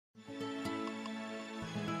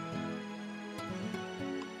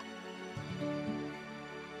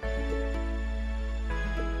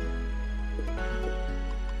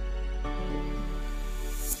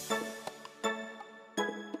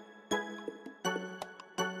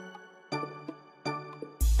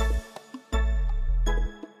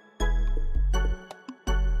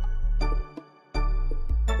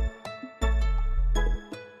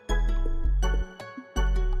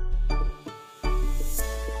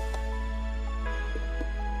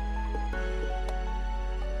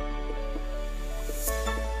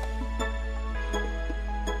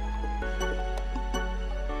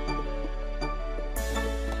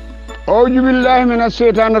أعوذ بالله من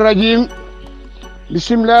الشيطان الرجيم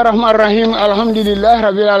بسم الله الرحمن الرحيم الحمد لله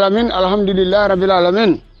رب العالمين الحمد لله رب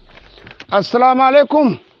العالمين السلام عليكم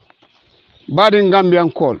بعد Gambian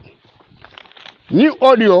call ni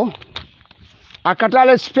audio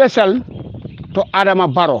akatale special to Adama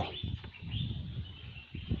Barrow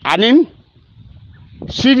anin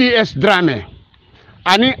CDS Drame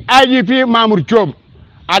anin IGP Mamour Job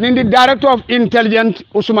anin the Director of Intelligence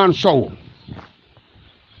Ousmane Sow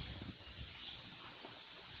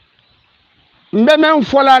mbemen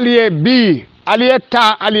folaliye bi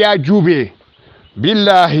aliyeta aliya jube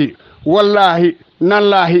billahi wallahi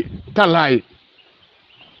nallahi talahi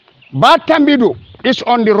ba tambidu is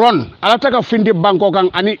on the run alataka findi banko kan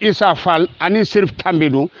ani Isa Fall ani Sirif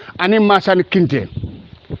Tambidu ani Masan Kinte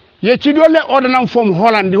ye chidole ordinance from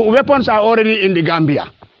Holland. The weapons are already in the Gambia.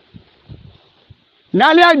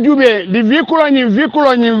 Nalia jube the vehicle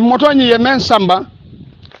ni moto ni yemen samba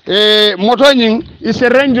moto ni is a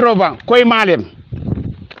Range Rover koy malem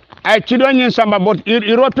ay chidoni samba but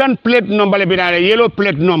European plate number le binale yellow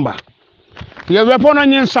plate number ye weapon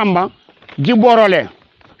ni samba jiborole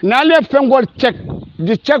nale fengol check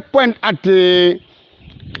the checkpoint at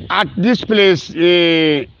this place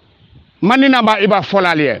manina ba iba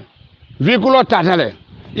folalier vehicle tatale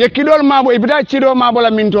ye kidol mabo ibida chido mabo la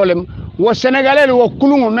mintolem wo Senegalais wo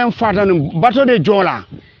kulungo men fatanu bateau de Jola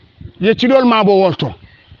ye chidol mabo wolto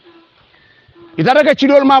itadaka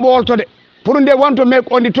chidol mabo wolto de pour they want to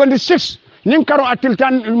make on the 26th nin karo atil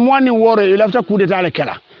tan moani woro il afta coup d'état le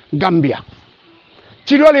kala Gambia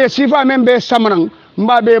chidol ye sifa membe samanan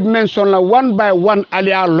mbabe mention la one by one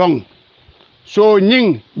alia long so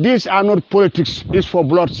ning these are not politics, it's for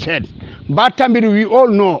bloodshed. Batambidu, we all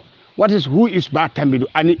know who is Batambidu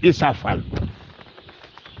and Isa Fall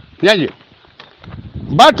yaji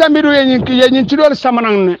Batambidu ye chidol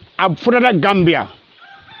samanan ab furada Gambia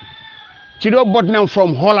chido botnam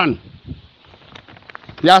from Holland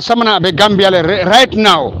ya samana be Gambia right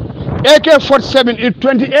now AK-47 is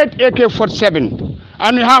 28 AK-47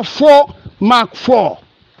 and you have 4 Mark 4.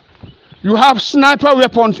 You have sniper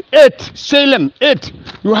weapons 8 Salem 8.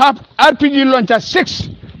 You have RPG launcher 6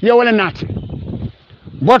 you will not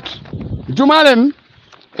but Jumalem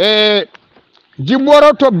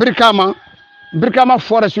Jiboro to Brikama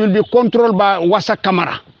forest will be controlled by Wasa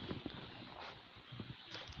Kamara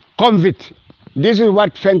convict. This is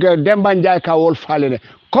what Dembanjai ka wolf fallen.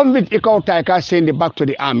 Convict ikauta ka send back to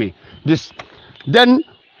the army. This then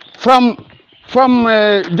from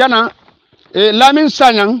Jana Lamin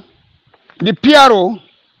Sanyang the PRO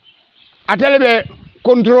atelebe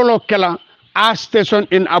control of Kela A station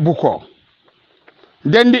in Abuko.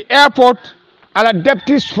 Then the airport ala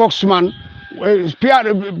deputy spokesman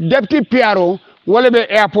deputy PRO walebe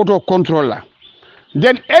airport or controller.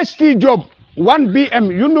 Then ST job 1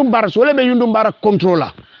 BM Yundumbara solebe Yundumbara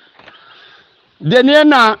controller. Then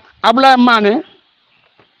yena Abla Mane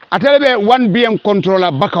atelebe 1 BM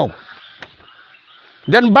controller Bakau.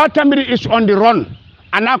 Then Batambidu is on the run.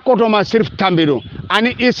 Anakotoma Sirif Tambidu,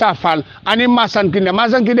 Ani Isa Fall, Ani Masan Kinde.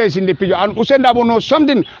 Masan Kinde is in the picture, and Usendabo knows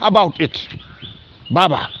something about it.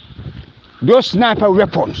 Baba, those sniper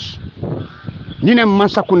weapons. Nine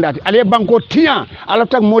Masakundati, Ale Banko Tia,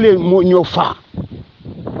 Alatak Mole Nyofa.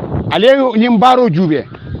 Ale Nimbaro Jube.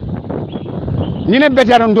 Nine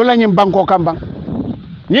Beteran Dola Nimbanko Kamba.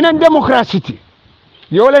 Nine Democracy.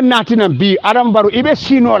 Yole Natina B, Adam Baru, Ibe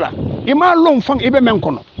Sinola. Ima long fang Ibe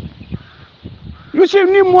Menkono. You see,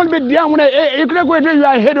 you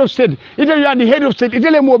are head of state. Either you are the head of state. Either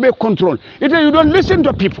you obey control. Either you don't listen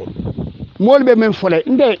to people. I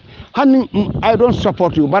don't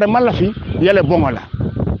support you. But Malafi, yele bongola.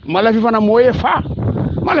 Malafi fana moye fa.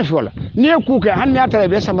 Malafi wala. Niye kuke hanni atale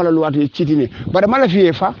besa malalu ati chitini. But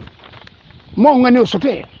Malafi fa. Mo ngani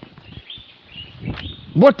sote.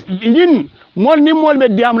 But in you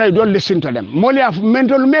don't listen to them. Moli have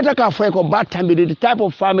mental metaka for Batambidu. The type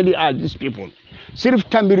of family are these people. Sirif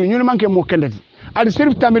Tambidu, you manke mo kendati. Al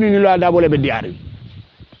Sirif Tambidu ni lo adabole be diari.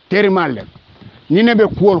 Terimal. Ni nebe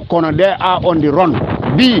kuol kono, they are on the run.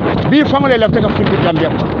 B family left take a fit Gambia.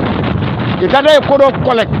 Itada ye kodo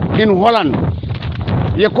collect in Holland.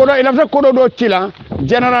 Ye kodo ilafta kodo do chila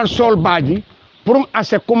General Sol Baji pour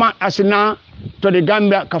ase kuma asina to the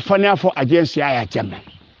Gambia kafanya for agency ya chembe.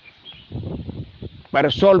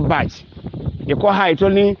 Bare Sol Baji. Ye ko ha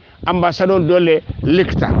itoni ambassador dole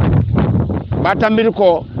Likta. Batambidu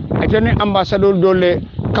ko atene ambassadeur dole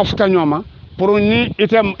kafuta nyoma pour ni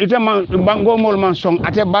item bango mol man song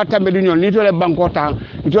ate Batambidu nyol ni to le banko ta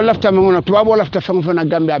to lafta ngona to abo lafta fana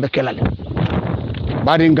Gambia be kelale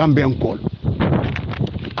bari Gambia ko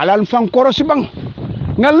alal fan korosi bang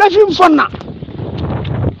nga lafim fonna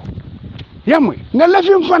yamu nga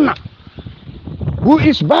lafim fanna who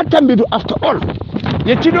is batambidu after all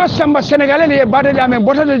ye cido samba sénégalais ye bada jame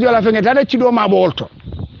botade jola fenge tada cido ma bo wolto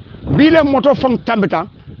bile moto fang tambita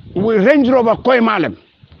Range Rover koy malem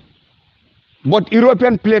but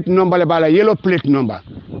European plate number le bala yellow plate number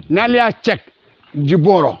nalia check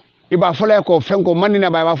jiboro iba fola ko fenko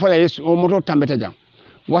manina ba fola yes o moto tambita jam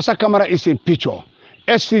wasa camera is in picture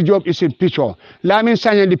SC Job is in picture Lamin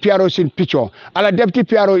Sanya di PRO is in picture ala deputy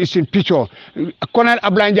PRO is in picture Colonel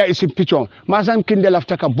Ablanja is in picture Masan Kinde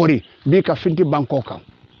laftaka bori bi ka finti banko kan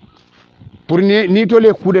pour ni to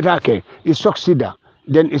le coup d'état ke is succida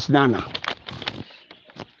then is nana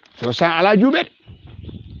so sa ala jubet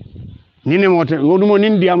nine mote ngodumo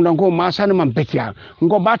nin diam dan ko masana man betia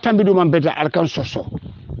ngo batambidu man betia alkan soso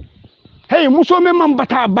hey muso me man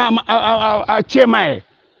bata ba a chemae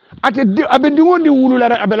ate abe dingo di wulu la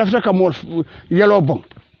abe lafta ka mo yelo bon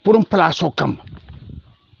pour un place kam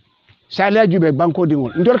sa la jube banko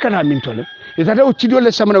dingo ndor kana min tole itata o cido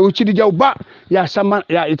le samana o cidi jaw ba ya sama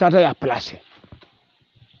ya itata ya place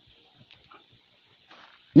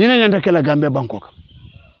nina nyanda kala Gambia banko kam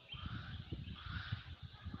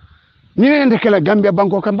nina nyanda kala Gambia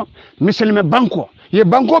banko kam miselme banko ye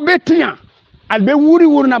banko betinya albe wuri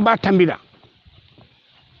wurna ba tambida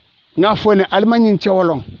nga fone almanyin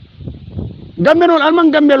cewolong Gambia non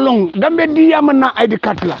alman Gambia long Gambia di yamanna ID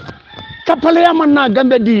card la tapale yamanna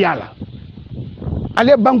Gambia di yala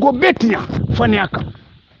ale banko betinya fone aka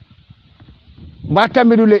ba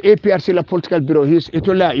tambidu le APRC la political bureau his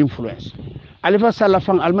etola influence alifa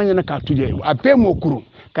salafang almanya na ka tuje a pe mo kuru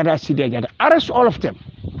kada CDS jada arrest all of them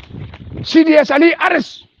CDS ali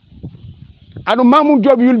arrest anu Mamoud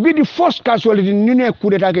Job you'll be the first casualty ñu ne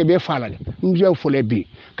coup d'état ke be falale ñu fole bi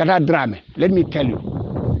kada drame let me tell you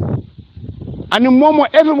and momo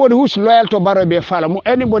everybody who's loyal to Barrow be fala mo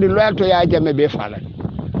anybody loyal to Yaya Jammeh be fala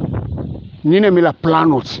ñu ne mi la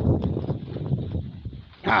planot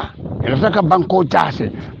ha elafta banko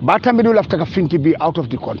jase ba tambi du lafta ka finti bi out of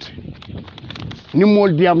the country ni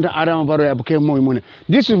mol diam da Adama Barrow ya buke moy mo ne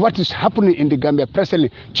this is what is happening in the Gambia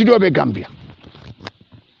presently ci do be Gambia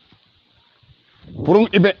pour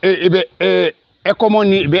ibe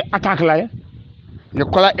economy be attaque la ne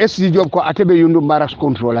kola SC Job ko atebe yundu mbaras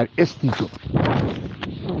controller SC Job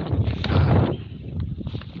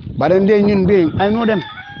barende ñun be I know them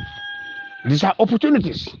these are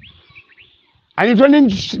opportunities ani to nin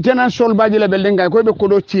tenan sol baji la bel denga ko be ko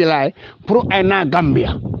do ci lay pour ay na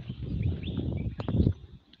Gambia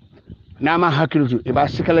nama hakilutu iba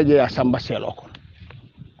sikala je ya samba selo ko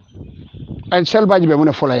en sel baji be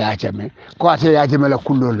mun fola ya Jammeh ko ate ya Jammeh la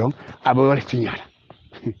kullolong aba wala tiñala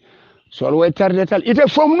sol way tarde tal ite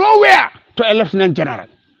from nowhere to a lieutenant general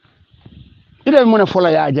ite mun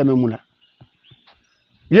fola ya Jammeh mun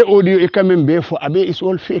ye audio e quand be fo abe is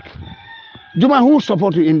all fake juma who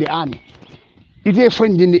support you in the army ite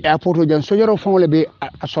fandi in the airport o jan sojoro fonle be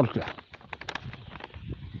a sortla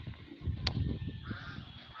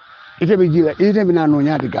ite be jiwa ite be nano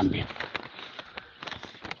nyaade Gambia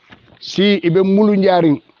si ibe mulu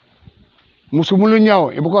njaari musu mulu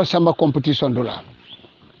nyaaw e ko samba competition dola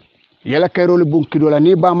yela kayrole bunki dola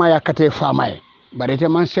ni ba ma yakate famaye barete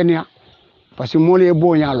man senia parce que mole e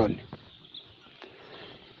bo nyaalon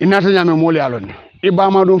inata nyame mole alon e ba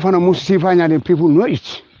ma dum fana musu sifa nyaade people know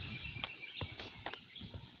it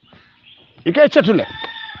ikay chatule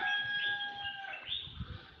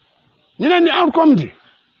ni ni outcome di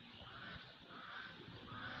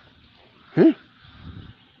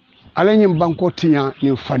ala ñim banko tiña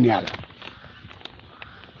ni faniala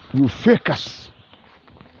you fakers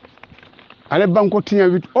ala banko tiña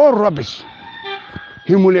with all rubbish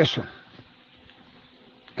humiliation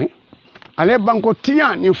ala banko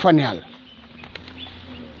tiña ni faniala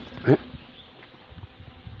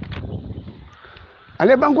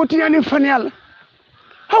ala banko tiña ni faniala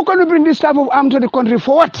how can you bring this type of arm to the country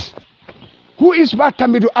for what who is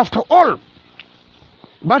Batamidu after all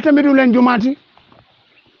Batamidu len jumati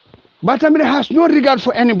Batamile has no regard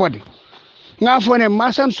for anybody. Now, for a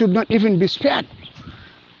Masam should not even be spared.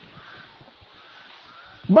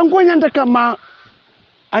 Bango nyanda kama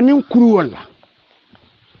anin kuruola.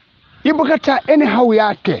 Ibokata anyhow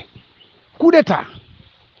yake. Kudeta.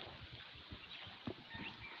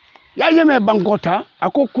 Yajeme bangota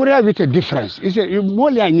ako kurea with a difference. Is a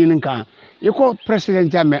moli anyininka. Yoko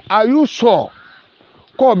President Jammeh, are you sure?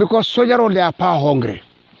 Ko because soldiers they are power hungry.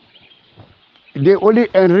 They only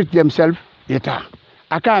enrich themselves. Yeta.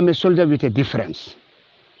 Aka am a soldier with a difference.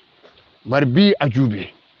 But be a Jubi.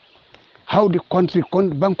 How the country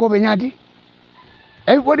banko benyadi?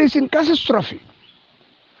 Everybody is in catastrophe.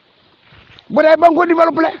 But I banko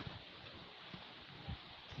develop.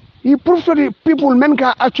 he proved to the people men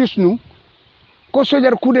ka accuse nu ko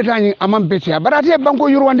sojar coup d'etat ni amam betia barate banko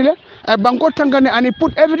yurwandile banko tangane and he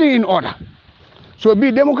put everything in order so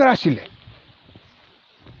be democracy le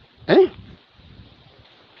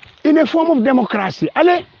in a form of democracy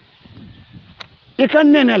ale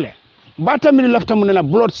nenele batamidi lafta munela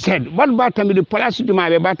blood said what batamidi place du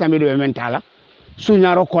mabe batamidi mentala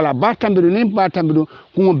sunyaro kola batamidi ni batamidi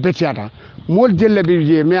ko betiata mo jelle bi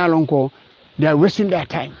je me alon ko they are wasting their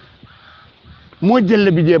time mo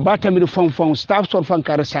jelle bi je batamidi fon staff sort fan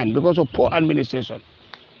ka resign because of poor administration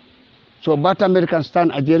so batamidi can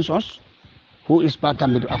stand against us who is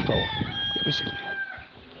batamidi after all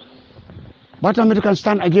batamidi can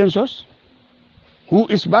stand against us who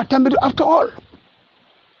is batamidi after all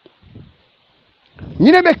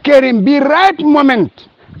ñine be kerim bi right moment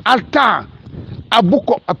alta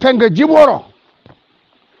abuko penga jiboro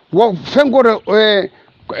wo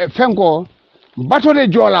fengo bato de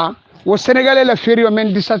jola wo sénégalais la ferio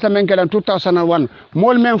men disata men kelan 2001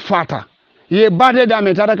 mol men fata ye bade da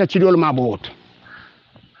men taraka ci dol ma bot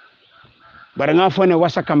bara nga fone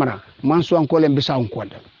wasa camera man so ko len bisa on ko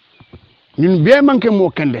ñun be manke mo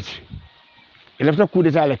kendeti elafta coup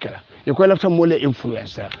d'état le kala you call after mole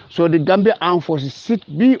influencer. So the Gambia armed forces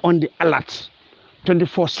be on the alert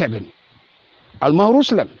 24/7.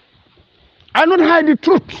 Al-Mahruslam. I not hide the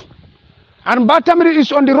truth. And Batamri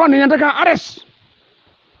is on the run in Yantaka arrest.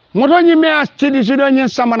 Motoni mea Chidisidonia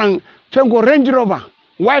Samanang, Fengo Range Rover,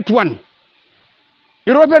 white one.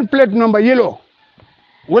 European plate number yellow.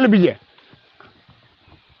 Will be here.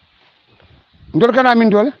 Ndorkana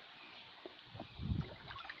Mindole.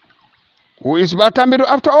 Who is Batamiru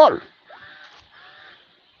after all?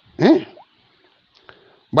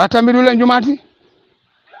 Batamiru la jumati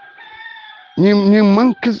ni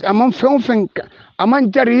mankis among fenka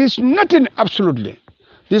among jari is nothing absolutely.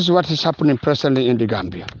 This is what is happening presently in the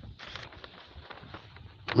Gambia.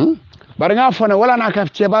 Baranga fona wala na ka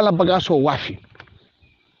chebala bagaso wafi.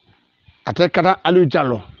 Atekata Aliou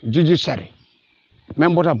Diallo Jiji Sare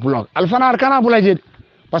même bota blog alfana arkana bulaje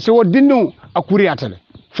parce que wo dinno akuri atale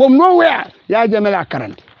from nowhere ya jamela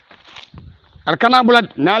karante arkana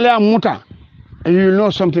bulat nale muta and you know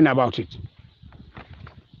something about it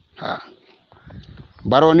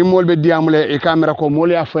baro ni molbe diamule e camera ko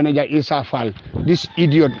mole afane ja Isa Fall this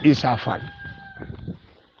idiot Isa Fall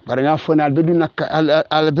baro nga fona albedu nak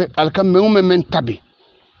al kam men tabi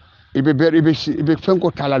ibe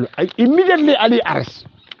fenko talalu immediately ali arrest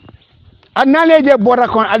anale je bora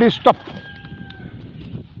kon ali stop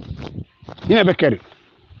ina be keri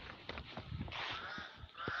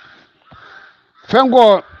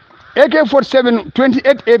fengo AK-47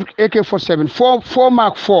 28 AK-47 4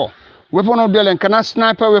 Mark 4 weapon of the kana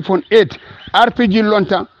sniper weapon 8 RPG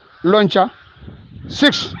launcher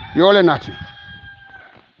 6 yole nati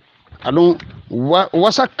adon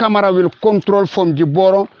wasa camera will control from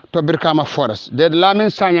Jiboro to Birkama Forest. The Lamin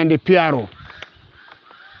Sanya and the PRO.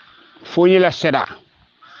 Fonila Seda.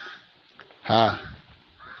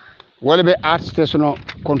 Will be art station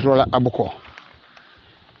controller Abuko.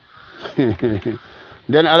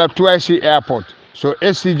 Then I have 2IC airport. So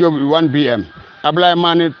SC job 1 BM. Ablai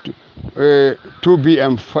Mane 2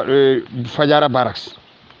 BM Fajara Barracks.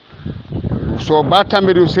 So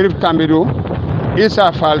Batamiru, Sirif Tamiru,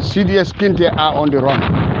 Isa Fall, CDS Kinte are on the run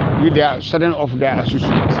with their certain of their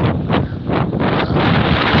associates.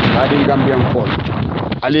 Riding Gambian Paul.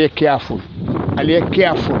 Ali careful.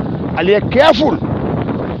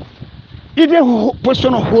 If a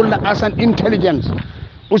person hold as an intelligence,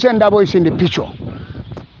 Usendabo is in the picture.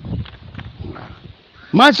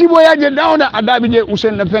 Masibo yaje down Adabije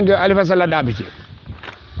Usen Fenge Alifasala Dabije.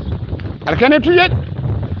 Alkanetu yet.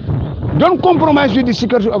 Don't compromise with the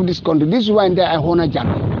security of this country. This is why I honor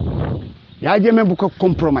Gambia. Yajeme buko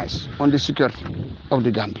compromise on the security of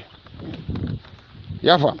the Gambia.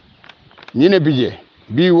 Yafa. Nine bije.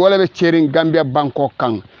 Bi wala be cheering Gambia Bangkok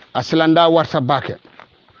Kang. Asilanda warsa bake.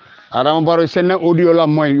 Aramabaro send audio la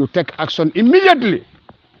moy. You take action immediately.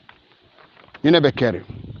 Nine be carry.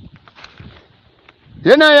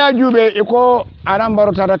 Yena ya jube iko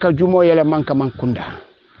Arambaro taraka jumo yele manka mankunda.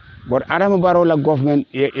 But Aramabaro la government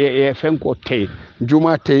fenko tay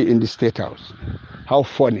Juma tay in the State House. How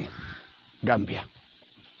funny, Gambia.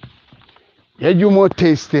 Ye Jumo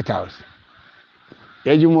tay State House.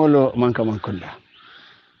 Ye Jumo lo manka mankunda.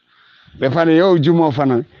 Befana yo Jumo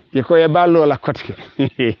fana yeko ye balo la kotke.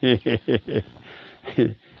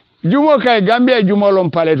 Jumo kay Gambia Jumo lo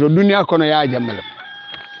mpale to dunia kono ya jamel.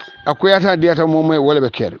 Akuyata diata momo wala be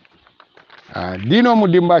ker. Dino mu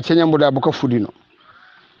dimba chenyambu da buka fudino.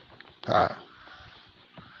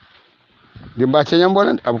 Dimba chenyambo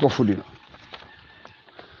abuko fudino.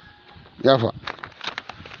 yafa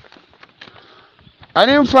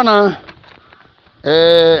anin fana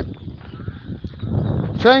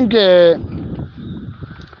fenke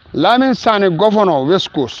Lamin Sane governor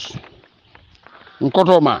West Coast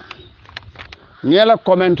nkotoma niela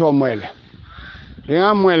commento mwele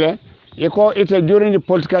ya mwele iko ite during the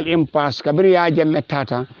political impasse kabiri ya jemme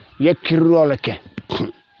tata ye kirrole ke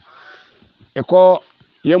iko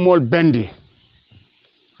ye mol bendi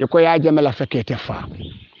iko ya jemme la fekete fa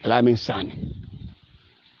Lamin Sane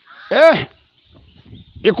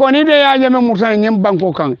iko ni de ya jemme mutane nyem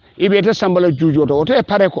banko kan ibete sambala jujoto oto e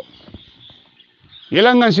pare ko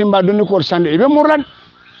yela ngan simba duni ko sande ibe murlan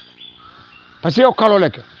parce que o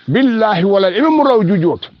kaloleke billahi wala ibe murlaw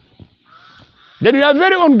jujoto then you are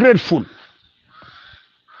very ungrateful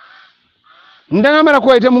ndanga mera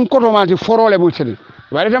ko ite mun koto mati forole mu tedi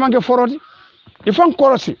wala te manke foroti ifan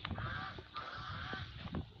korosi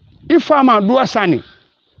ifama duwa sani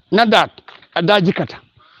nadat adaji kata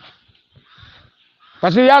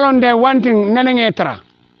parce que yalon de one thing nenenge tra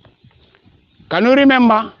can you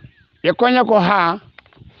remember yekonya ko ha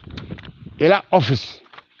ila office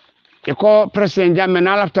eko president jamme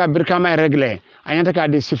na lafta birkama regle anyata ka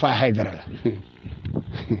de sifa haydara la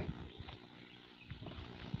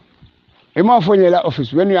emo fonye la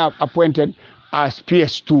office when you are appointed as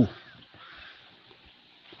PS2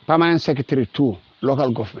 permanent secretary 2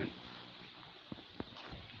 local government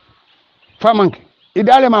famanke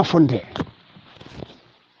idale ma fonte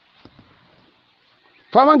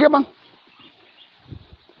famanke bang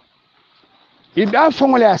ida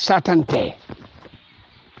fongole a satante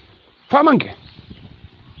famanke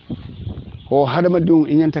o hadama dum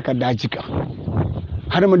inyanta ka dajika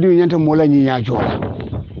hadama dum inyanta mola nyi nya jola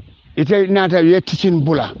ite nata yeticin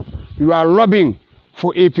bula you are lobbying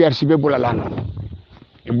for APRC be bula lana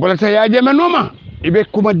e bula ta ya jeme noma ibe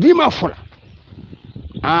kuma dima fola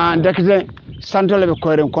ndakete santole be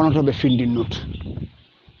koyren kono to be findi not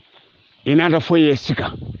inata foye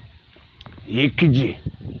sika yekiji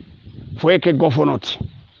foye ke gofonoti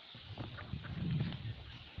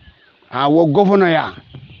wo governor ya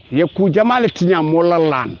ye ku jamale tinya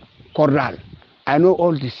molallan kordal I know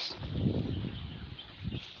all this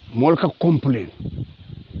molka complain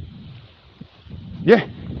ye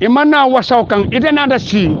imana wasaw kan ite nada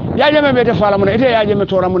si ya jeme be defala mun ite ya jeme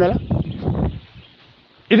tora mun la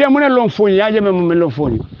ite mun lon foni ya jeme mun lon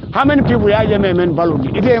foni how many people ya jeme men baludi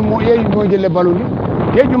ite mo ye mo jelle baludi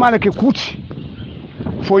ye jumala ke kuti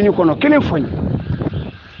foni kono kelen foni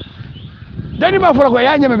dani ma fala ko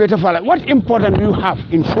ya jeme be defala what important do you have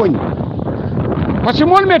in foni parce que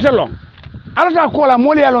mon metelo alata ko la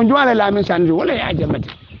moli yalon jumala la min sandi wala ya jeme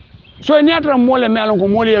so ni atra mole me alon ko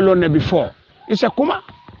mole yalon before isa kuma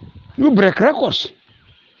you break records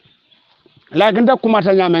like nda kuma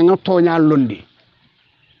ta nyame nga to nya londi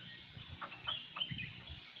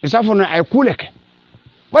isa fona ay kuleke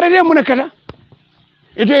bare de mun kata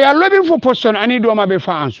ite ya lobby for position ani do ma be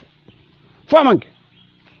faansu famanke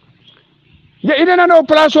je ide na do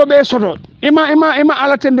place o be soto ima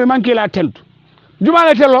ala tendo manki la tentu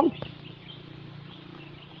jumale telon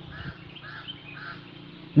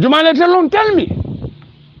tell me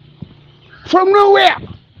from nowhere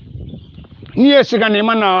ni esigane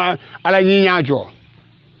mana ala nyaajo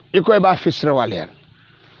iko ba fisra waler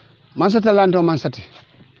mansata lando mansati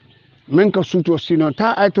men ka suto sino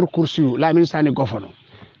ta aytur kursiyu la min sani gofono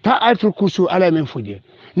ta aytur kursiyu ala men fuje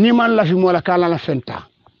ni man la fi mola kala la fenta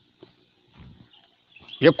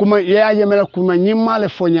ye kuma ye aje mela kuma nyimma le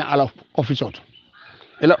fonya ala office auto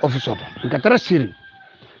ela office auto ngata siri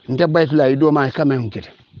nte baytu la ido ma kamen ngete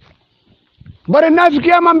bare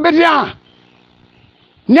nafiki amam betia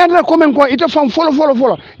neta komen ko ita fam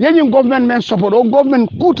folo yenyi government men support o government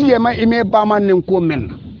kuti ye ma ime ba man nen ko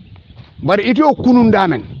men bare ite o kununda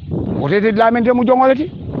men wotete la men te mu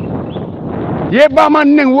jongolati ye ba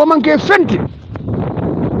man nen wo man ke fenti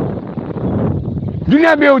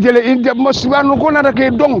dunya be o jele inde mosibanu ko na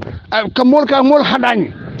ke dong ka mol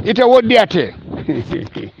hadani ite wodiate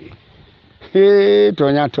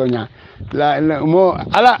tonya la mo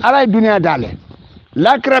ala dunya dale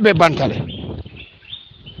la krabe bantale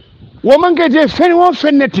woman ke je fen won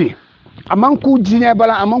fenneti aman ku jinya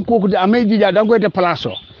bala aman ko de amay jija dango de place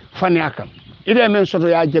fani akam ide men soto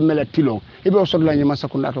ya jemmela tilon ibe o soto la nyima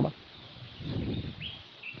sakunda to ba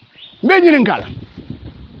be nyinin kala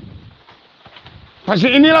parce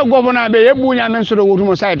que inila governor be yebunya men soto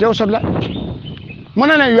wotumo say te o soto la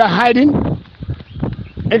monana you are hiding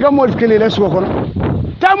e ka mo kele la so kono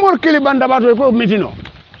ta mo kele banda bato ko mitino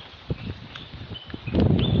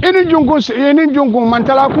eni jungu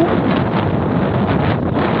mantalaku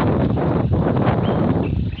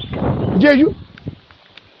jeju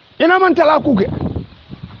ina man tala kuke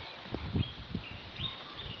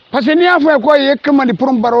parce que ni afa ko yekma di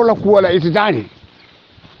pour barola ko wala itidani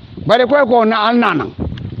bare ko na alnana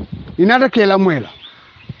ina ta kela moyla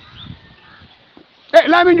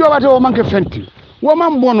la min jobate o manke fenti wo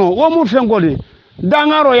man bono wo mu fengoli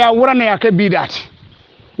dangaro ya wurana ya ke bidati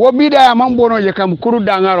wo bida ya man bono je kam kuru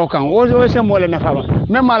dangaro kan o se mole na fama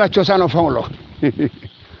même mala ciosano fonglo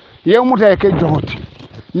yew muta ke joti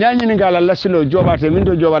nyani ni ngala lasilo jobate min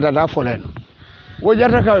to jobata da foleno wo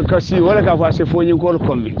jarta ka si wala ka fa se foni ko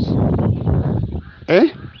convince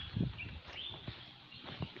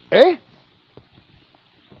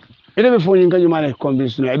ite be foni ka jumale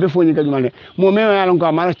convince no be foni ka jumale mo me yalon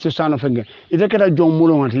ko mala ciosano fenge ite keta jom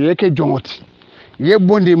mulo ngati yeke jongoti ye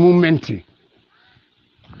bondi mumenti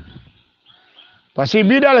parce que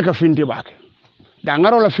bidala ka finti bake da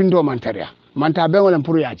ngaro la findo mantaria manta be wala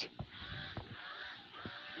pour yaaji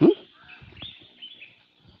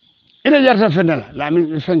ite jarta fenela la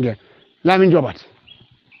min fenge la min jobat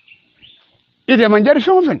ite man jar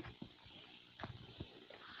fon fen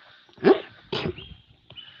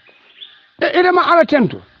ite ma ala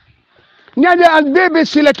tento ñaade al bebe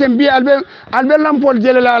sila tembi albe lampol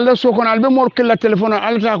jele la ala sokon albe mor kella telephone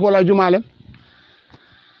alta ko la jumale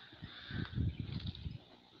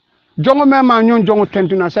jongo mema ñon jongo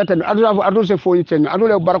tentuna certaine adu se foyi ten adu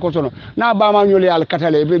le barako sono na ba ma ñoli al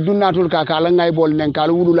katale be dunnatul ka la ngay bol nen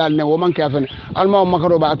kala wulula ne wo man ka fen alma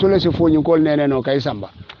makaro ba to le se foyi ko nene no kay samba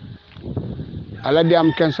ala di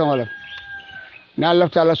am ken wala na Allah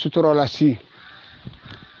taala suturo la si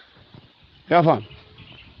ya fam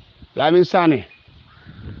Lamin Sane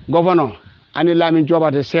governor ani Lamin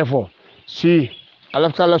Jobate sefo si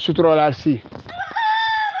Allah taala suturo la si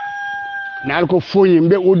nal ko foñi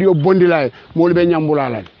mbe audio bondilay molbe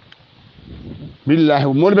nyambulala billahi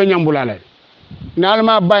molbe nyambulala nal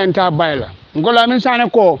ma bayanta bayla ngola min sane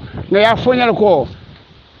ko nga ya foñal ko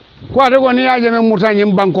de ko ni yaje men mutani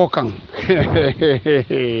banko kan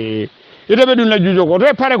ite be dun la jujo ko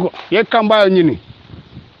to pare ko ye kamba nyini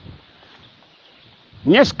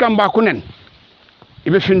nyes kamba kunen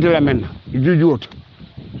ibe findila men juju oto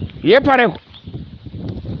ye pare ko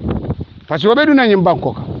parce que obe dun nyim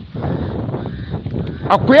banko kan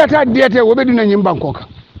akuyata diete wobe dina nyimban koka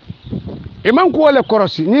e man ko wala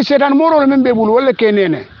korosi ni setan moro men be bul wala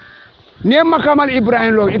kenene ne makamal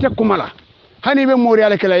ibrahim lo ite kumala hani be mori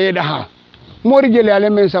ala kala yeda ha mori jele ale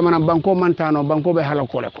men samana banko mantano banko be hala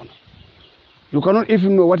kole kono you cannot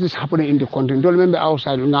even know what is happening in the country dol men be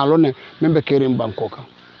outside ngalone men be kerim banko ka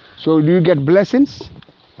so do you get blessings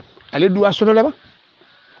ale duwa soto leba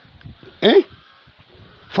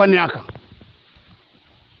fanyaka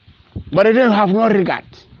but they don't have no regard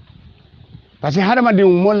parce que hadama di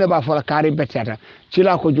mon le ba fola kari betiata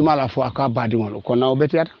cila ko jumala fo aka badi ngol ko naw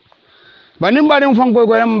betiata banim badi fon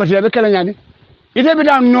ko yam betiata be kala nyani ite be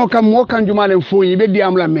dam no kam mo kan jumala fo yi be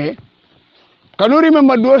diam la me kanuri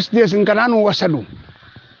member those days in kananu wasadu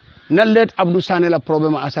na let Abdou Sané la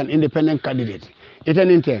problème as an independent candidate ite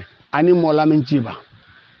ninte ani mo lamin jiba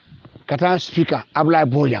kata speaker Ablaye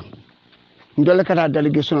Bojang ndole kata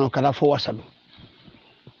delegation kata fo wasadu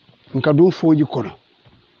nka dum foji kono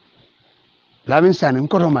Lamin Sané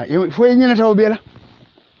nkoto ma fo e nyina taw bela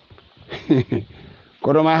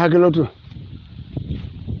koto ma hakiloto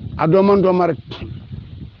adomon do mar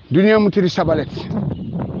dunya mutiri sabalet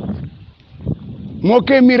mo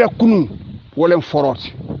ke mira kunu wolen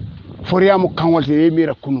foroti foriamu kanwolte e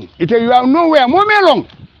mira kunu ite you are nowhere mo melong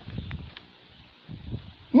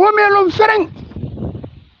fereng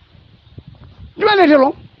jumale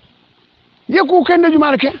telo yeku kende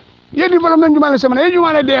jumale ke ye development jumale semana ye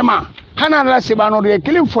jumale dema hana la sibano de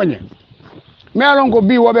kilim fonye me alon ko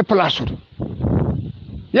bi wobe place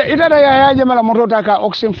ya idada ya yaje mala motota ka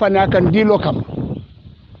oxygen fanya kan dilo kam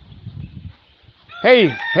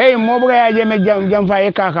hey mo buga yaje me jam fa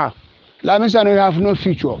e kaka la mission you have no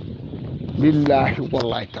future billahi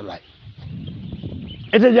wallahi taala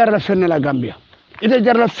ite jarra fenne la Gambia ite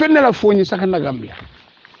jarra fenne la fonyi sakana Gambia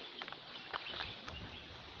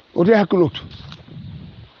o de haklutu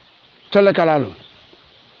tele kalalo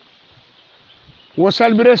wo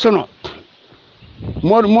salbire sono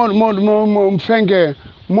mod fenge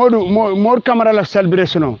mod camera la salbire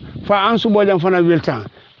sono fa ansu bojam fana weltan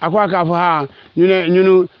akwa ka fa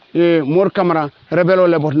ñunu mod camera rebelo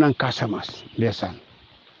le bot nan Casamance ndesan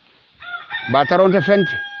ba taronte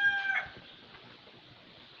fenti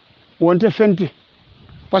wonte fenti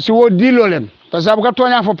parce que wo dilo len parce que ka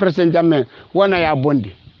tonya fo president jamme wona ya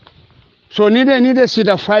bondi so ni de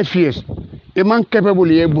sita 5 years e man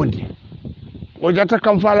capable ye bondi o jata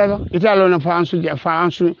kam fala la italo na fa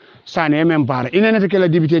ansu Sané men bara inene te kala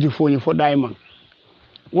député ti foni fo dayman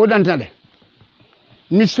wodantale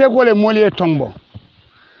mistake wala moli e tombo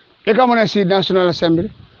e kamona si national assembly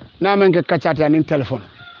na men ke kacata ni telephone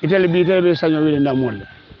itele bi tele saño wi na molle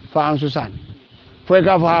fa am susani foy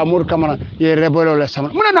ka fa mur kamana ye rebelo le sama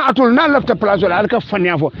mun na atul na lafta place wala alka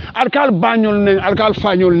fanya fo alkal bañol nen alkal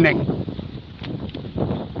fañol nen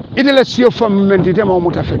itele sio fam mentite mo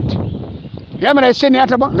mutafetti yamara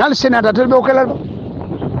senata ba nal senata telbe o kala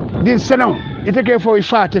din senon ite ke fo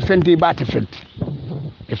ifate fenti bate fenti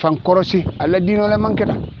e fan korosi alla dino le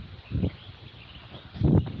manketa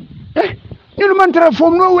ñu man tra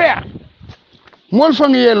fom no wea mol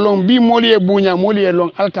fang ye long bi mol ye buña mol ye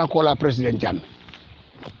long alta ko la president jam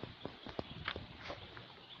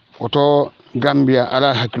oto Gambia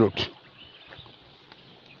ala hakilot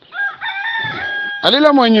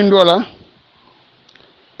alila mo ñin dola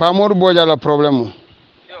pa mor boja la problème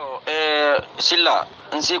yo silla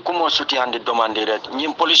nsi kumo suti hande demande ret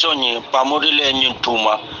ñim police ñi pa mor le ñin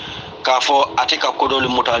tuma ka fo atika kodol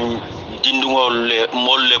mutan dindugol le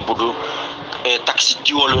mol le budu taxi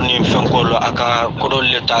tiwolo ni fenkolo aka kodol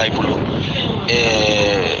le taybulu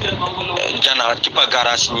jana tipa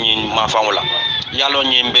garage ni ma famula yalo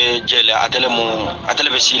nyimbe jele atele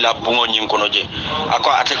be sila bungo nyin kono je ako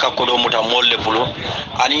ateka kodo muta molle bulu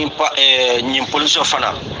ani nyim police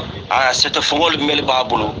fana a sete fongol mel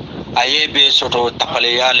babulu ayebe soto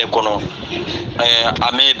tapale yale kono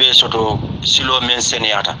amebe soto silo men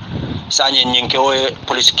seniata sanye nyinke o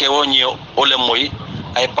police ke wonyi ole moy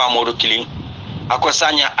ay pamodo kili ako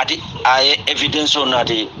sanya ati ay evidence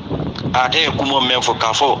onati ate kumo men fo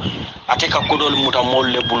kafo ateka kodol muta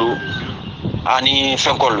molle bulu ani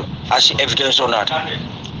fenkol as evidence onata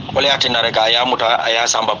ole atina reka ya muta aya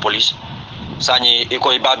samba police sanyi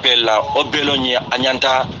iko ibabella obelonyi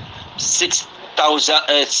anyanta 6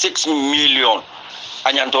 million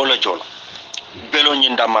anyanta ole jola belonyi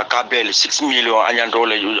ndama ka bel 6 million anyanta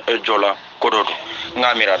ole jola kododo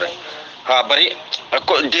ngamira da ha bari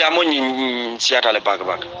ko diamoni siata le bag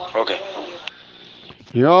okay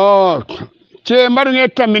yo che mbaru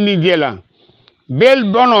ngetta mini jela bel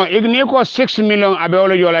bono igni ko 6 million abe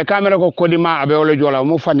wala jola camera ko kodima abe wala jola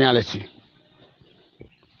mo fani alati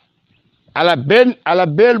ala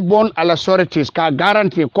bel bon ala sorties ka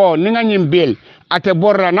garantie ko ninga nyim bel ate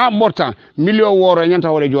borra na borta million woro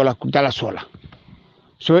nyanta wala jola dala sola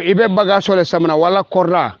so ibe baga sole samna wala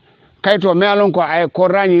korra kayto me alon ko ay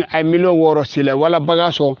korra ni ay million woro sile wala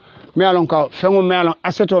baga so me alon ko fengo me alon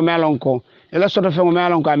aseto me alon ko ela soto fengo me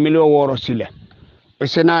alon ko million woro sile e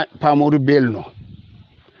sena pamodu belno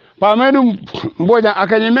pamedu mboja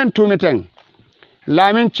akanye men tumiten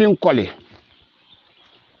lamin cinkoli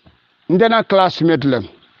ndena classmate lem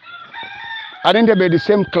adinde be the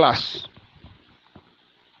same class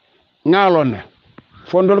ngalone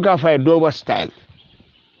fondol ka fay doba style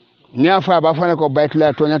nya fa ba fane ko bike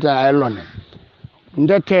la to nyata ay lonne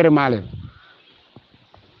nde tere male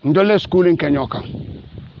ndole schooling kanyoka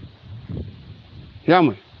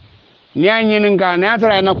yamu nya nyini nga na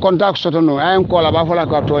tara na contact soto no ay ko la ba fala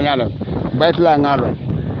ko to nyala bike la ngalo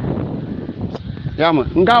yamu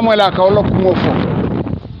nga mo la ka wolo ko fo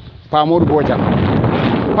pamor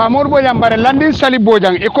bojang bare landin sali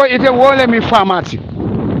bojang e ko ite wole mi famati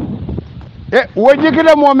e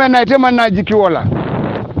wojikile mo men na ite man na jiki wala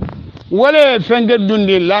wole fenge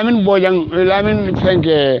dundi lamin bojang lamin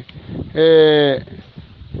fenge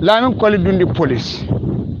lamin koli dundi police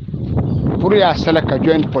pour ya seleka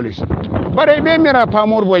joint police bare be mira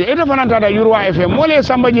pamor bojang ite fananta da yurwa fm mole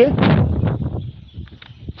sambaje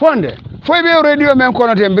fonde foy be radio men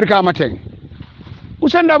kono te birka mateng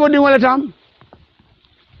usanda bodi wala tam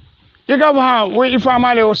igaba we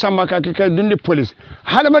ifamale o samaka ke dundi police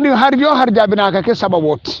halama di harjo bina ka ke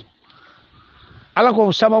sababot ala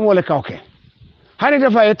ko sababo le kawke hani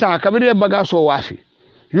defa eta kabire bagaso wafi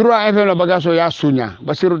yuro afen la bagaso ya sunya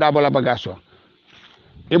basiru dabola bagaso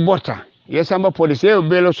e bota ye samba police e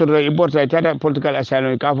belo sodro e bota tata political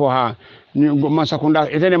asylum ka fo ha ni masakunda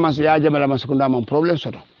etene mas ya jamala masakunda mon problem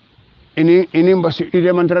soto ini mbasi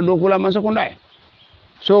ide man tra do kula masakunda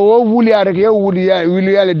so wo wuli arek yo wuli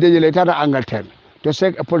ya le dejele tata Angleterre to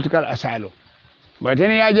seek a political asylum but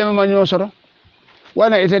tene ya jama ma nyosoro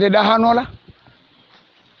wana itede da hanola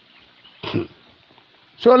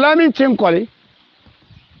so lamin cinkoli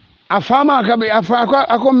afama kabe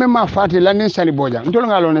ako memma fati lanin sani boja ntol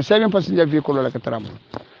ngalo ne 7 passenger vehicle la katram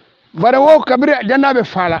bare wo kabire jannabe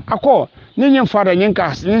fala ako ninyin fara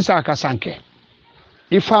nyin sa ka sanke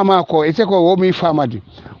ifama ko ite ko wo mi fama di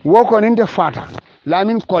wo ko ninde fata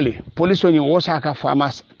lamin koli police ni wo sa ka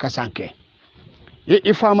fama ka sanke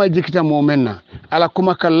ifama jikita mo menna ala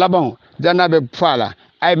kuma ka labon jannabe fala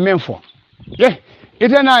ay memfo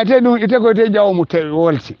ite na ite dum ite ko te jaw mu te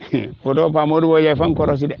wolti o do pa modu woye fan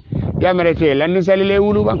korosi de yamerete lanni salile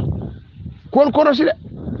wulu ban kol korosi de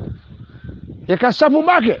e ka safu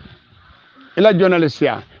bake ila journalist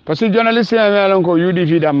ya parce que journalist ya melon ko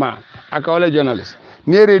UDP damma aka wala journalist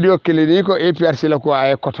ni radio kili ko APRC la ko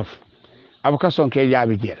ay kotof abuka sonke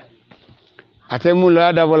jaabi jere ate mu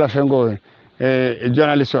la da wala fengo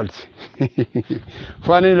journalist olti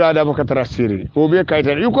fani la da boka trasiri o be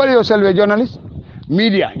kayta you call yourself a journalist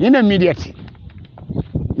media yina mediati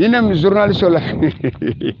yina journalist la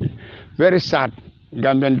very sad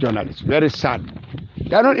Gambian journalists very sad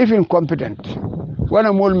they are not even competent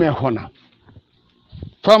wana mol me hona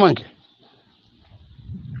famanke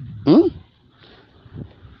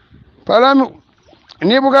palam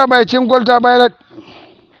ni buga bay cingolta baylat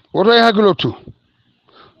woto e hakilotu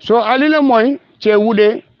so alila moy ce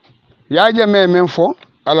wude yaaje men fo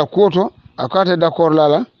ala koto akate d'accord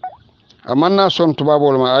lala amanna son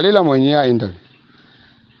tubabol ma alila moy nya indal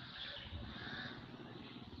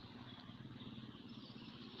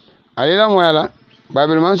alila moy ala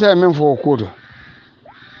babil man sa men fo koto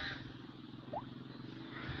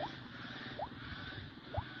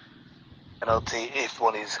penalty if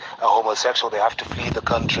one is a homosexual. They have to flee the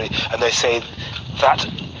country, and they say that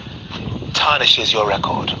tarnishes your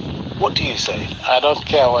record. What do you say? I don't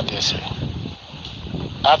care what they say.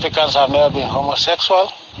 Africans have never been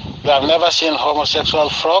homosexual. We have never seen homosexual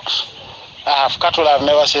frogs. I have cattle. I've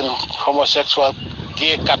never seen homosexual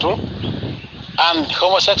gay cattle. And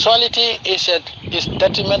homosexuality is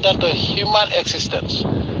detrimental to human existence.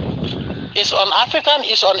 It's un-African,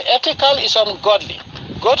 it's unethical, it's ungodly.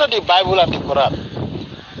 Go to the Bible and the Quran.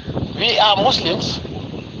 We are Muslims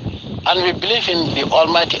and we believe in the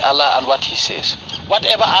Almighty Allah and what He says.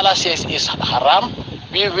 Whatever Allah says is haram,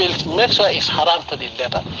 we will make sure it's haram to the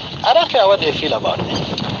letter. I don't care what they feel about me.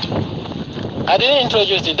 I didn't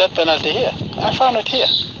introduce the death penalty here. I found it here.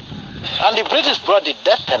 And the British brought the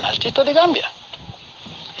death penalty to the Gambia.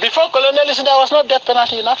 Before colonialism, there was no death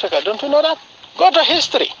penalty in Africa. Don't you know that? Go to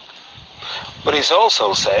history. But it's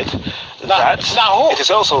also said it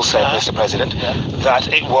is also said, Mr. President, that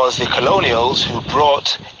it was the colonials who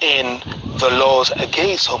brought in the laws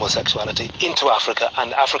against homosexuality into Africa,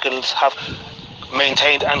 and Africans have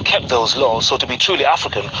maintained and kept those laws. So to be truly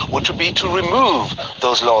African would be to remove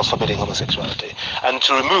those laws forbidding homosexuality and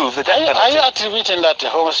to remove the death penalty. Are you attributing that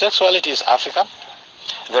homosexuality is African?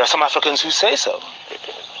 There are some Africans who say so.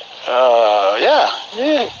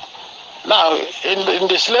 Yeah. Now, in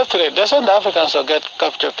the slave trade, doesn't the Africans get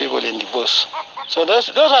capture people in the bush? So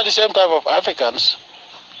those are the same type of Africans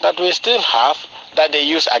that we still have that they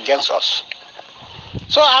use against us.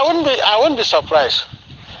 So I wouldn't be surprised.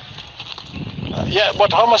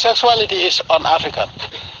 But homosexuality is un-African.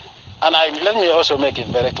 And let me also make it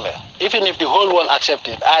very clear. Even if the whole world accepts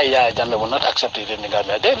it, Gambia will not accept it in the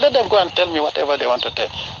Gambia. Let them go and tell me whatever they want to tell.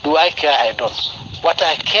 Do I care? I don't. What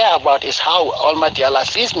I care about is how Almighty Allah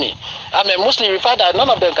sees me. I'm a Muslim. If I die,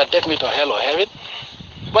 none of them can take me to hell or heaven.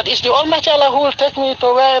 But it's the Almighty Allah who will take me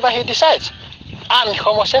to wherever He decides. And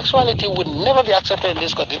homosexuality would never be accepted in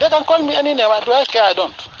this country. They can call me any name. Do I care? I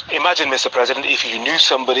don't. Imagine, Mr. President, if you knew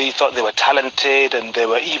somebody, thought they were talented, and they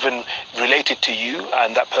were even related to you,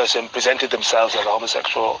 and that person presented themselves as a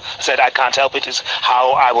homosexual, said, I can't help it, it's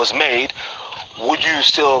how I was made, would you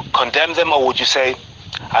still condemn them, or would you say,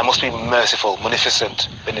 I must be merciful, beneficent?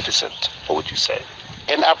 What would you say?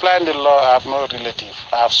 In applying the law, I have no relative.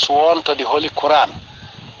 I have sworn to the Holy Quran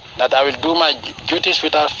that I will do my duties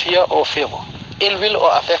without fear or favor, ill will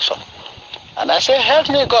or affection. And I say, help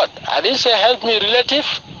me, God. I didn't say, help me, relative.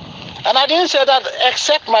 And I didn't say that,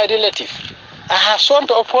 except my relative. I have sworn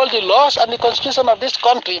to uphold the laws and the constitution of this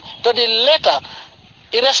country to the letter,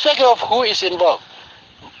 irrespective of who is involved.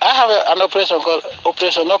 I have an operation called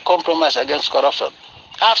Operation No Compromise Against Corruption.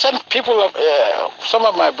 I have sent people, some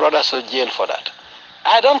of my brothers to jail for that.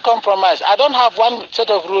 I don't compromise. I don't have one set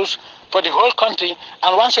of rules for the whole country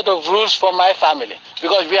and one set of rules for my family,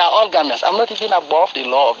 because we are all Gambians. I'm not even above the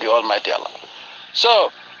law of the Almighty Allah.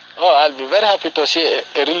 So, I'll be very happy to see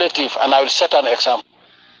a relative, and I will set an example.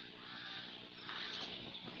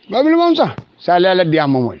 Babil Mamsa, Salala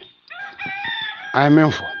Diamoy. I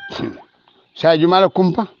am for Sajumala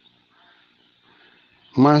Kumpa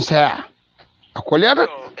Mansa. A colera?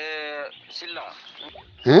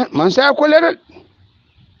 Mansa a colera?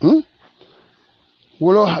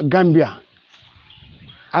 Wolo Gambia.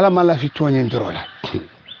 Ala mala fi toñen drola.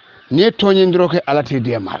 Ni toñen droke ala te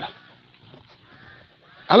de mala.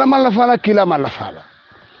 Ala mala fala kila mala fala.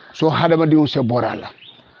 So hadama di se borala.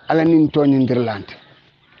 Ala nin toñen dirlante.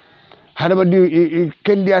 Hadama di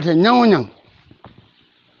kendiata nyang.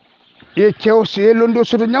 ye kew se londo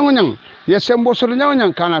soto nyango nyang ye sembo soto nyango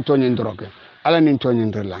nyang kana to nyin droge ala nin to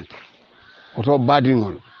nyin relante oto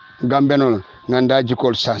badingol gambenol nganda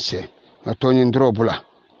jikol sanse na to nyin drobula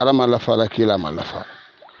ala ma la fala kila ma la fa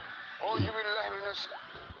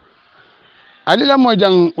ali la mo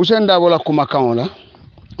jang usenda wala kuma kanola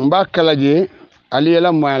mba kala je ali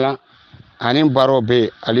la moyala anin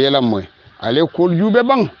barobe ali la moy ale kol jube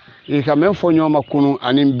bang e ka men fo nyoma kunu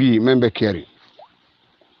anin bi membe keri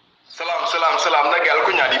salam na gal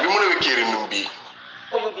ko nyaadi bi mu ne keri num bi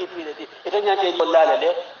ita nyante bollala le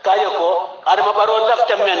kayo ko adama baro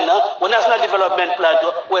lafta menna wo national development plan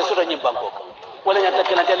do wo soto nyi banko wala nyanta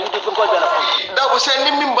kala tel yidi ko dala da bu sen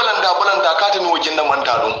nim min balanda ka tan wo jinna man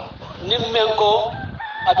talum nim men ko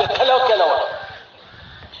abe kala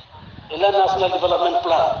ila national development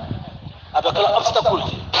plan abe kala obstacle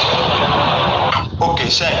okay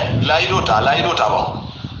sen la ido ta ba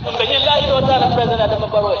mbe ni la ido ta la president adama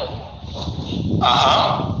baro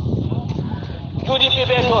aha UDP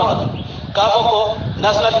beto Kavoko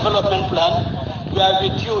National Development Plan, we are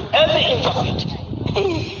with you every inch of it.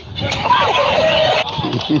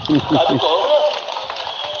 Kavoko,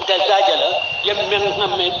 Deltajala, Yemen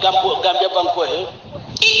Gambia Banco.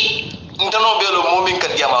 Ntano belo momin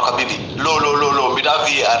kat jama ka bibi. Lo, mi da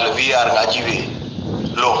VR ngajiwe.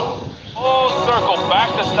 Lo. Full circle back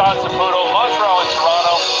to San Saputo, Montreal, and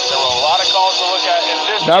Toronto. There were a lot of calls to look at in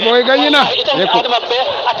this da boy ganyina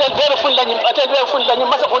atel bebe fullani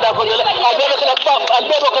masa kuda ko yele albebe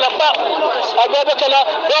kala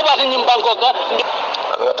roba ni banko ka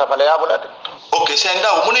tapale ya bulade okay sen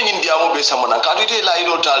daw mun ñin diamo be samana ka dite la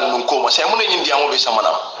ido tal nun ko ma sen mun ñin diamo be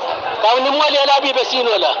samana ka ni mo le la bi be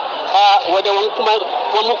sino la wada won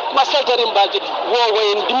kuma saltarin balti wo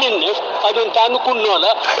wayen dimin adon tanu kunno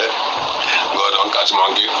la godon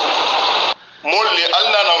kasmangi molli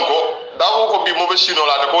alna nan ko dawo ko bi mo be sino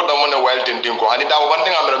la ko da mon wild tin ko hani dawo bande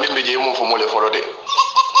ngamra mimbe je mo fo mo le folode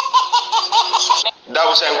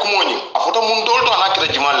dawo sen kumoni afoto mun dolto nakira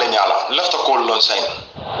jimal le nyala lafta ko lon sen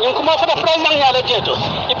ñun kuma fa president ñala jeto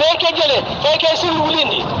ibe ke jele fe ke sul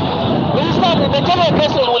wulindi ministre be jele ke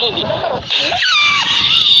sul wulindi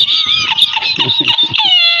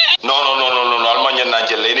no almanya na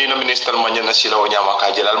jelle ni no ministre almanya na sila o nyama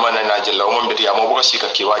ka jelle almanya na jelle o mombe ya mo buka sika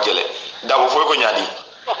ki wa jelle dawo foy ko nyaadi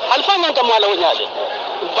alfa nan ka mala o nyaade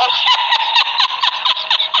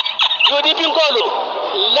yodi pinkolo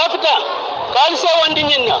lafta kal se wandi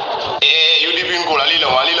nyinna yodi pinkolo alila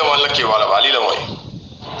wala ki wala alila moy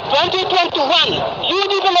 2021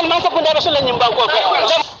 yodi be mal masa ko dara sala nyimba ko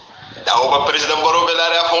dawo ba president baro be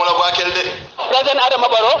laare afon la ba kelde president adama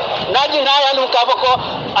baro naji na yalum ka bako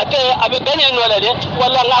ate abe ganya no la de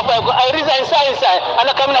walla nga fa ko ay resign sai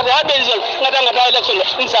ala kamna da belgium ngada da election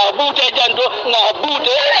insa bute janto na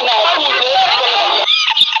bute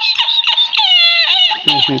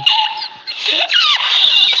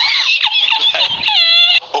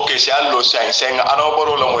okay si allo sen ano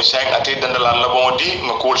baro la mo sen ate dandala la bon di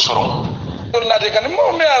ngakol soron na de kan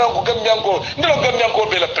mo me ara ko gambianko ndiro gambianko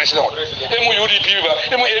be la president e mu UDP ba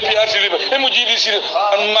e mu APRC ba e mu GDC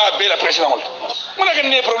an ma be la president mo na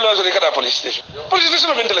ne problème so de kada police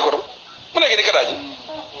station be ndele ko mo na ke kada ji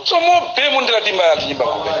so mo be mo ndela dimba ya dimba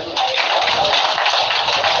ko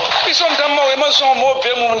be son tamma e ma so mo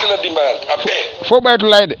be mo ndela dimba ya be fo baytu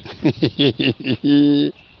layde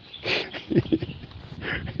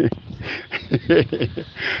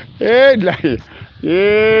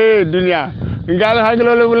dunia ngal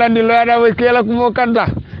haglo le bulandi lo ada we kela ko kanta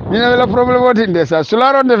ni na la problème woti ndesa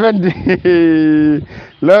sularo defendi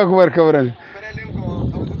la ko war kabran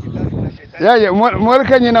ya mol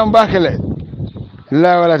kany na mbakele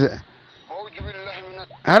la wala te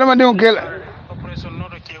har ma dim kel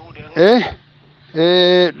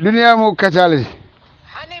dunia mo katali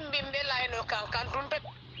hanim bimbe layno kan tumpe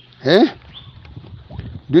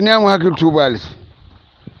dunia mo hakil tubali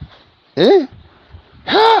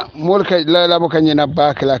ha mol kay la bo kanyina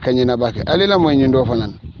bakela kanyina bake alila mo nyindo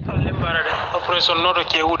fanan limbarade operation noto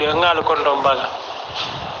ke wude ngal ko ndom baga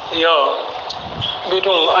yo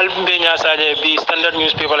bitum albumbe nyasaje bi standard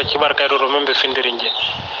newspaper la kibar kay do membe findirinje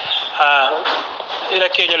ila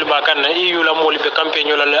kenyol bakanna EU la moli be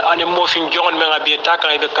campagne la ani mo fin jongon me ngabe taka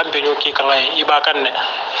be campagne ki kan ay ibakanne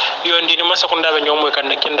yo ndini masakunda be nyomoy kan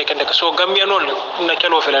kende so gambia non na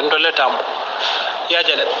kelo fele ndolle tambo ya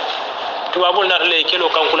jale tubabul nar le kelo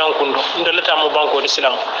kan kulan kundo ndolle tambo banko di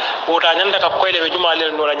silang wota nyanda ka koyle be juma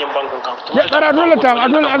le no la nyim banko kan ya kara dole tam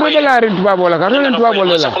adol de la rin tubabol ka dole tubabol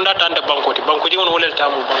la sakunda tande banko di won wolel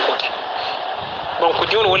tambo banko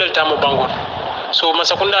di won wolel tambo banko so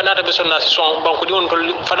masakunda nata be sonna son banko di won tol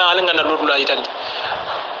fana alanga na lodula itandi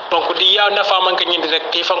banko di ya na faman kan yindi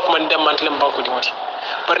rek ke fan ko man dem mantlem banko di wati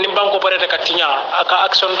par ni banko bare ta katinya aka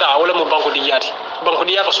action da wala mo banko di yati banko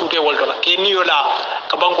di ya ka suute wolto la ke niyo la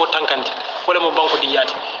ka banko tankandi wala mo banko di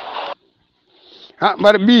yati ha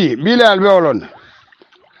bar bi le albe wolon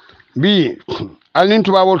bi alnin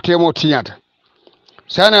tubabol temo tinyata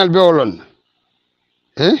sana albe wolon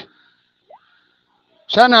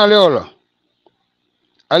sana albe wolon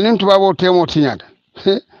alnin tubabol temo tinyata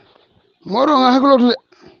moro nga haklotu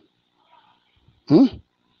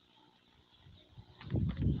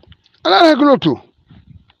ala haklotu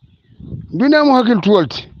duniya mo hakiltu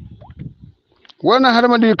wolti wona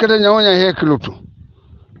harma di kata nyawnya haklotu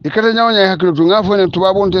ikata nyawnya haklotu ngafo ne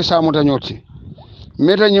tubabon te samuta nyoti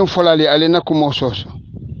meta nyim folali alina ko mo soso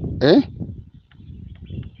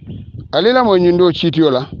alila mo nyundo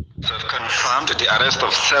chitiola have confirmed the arrest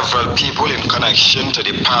of several people in connection to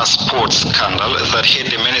the passport scandal that hit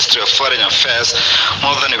the Ministry of Foreign Affairs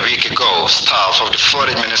more than a week ago. Staff of the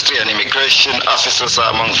Foreign Ministry and immigration officers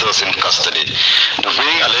are among those in custody. The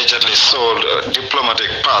wing allegedly sold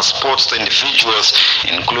diplomatic passports to individuals,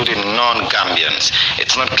 including non-Gambians.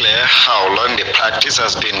 It's not clear how long the practice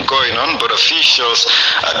has been going on, but officials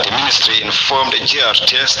at the ministry informed the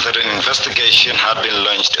GRTS that an investigation had been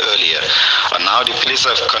launched earlier. And now the police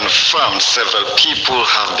have confirmed several people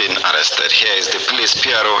have been arrested. Here is the police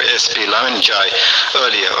PRO SP Lamin Jai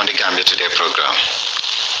earlier on the Gambia Today program.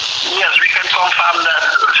 Yes, we can confirm that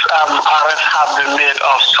arrests have been made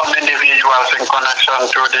of some individuals in connection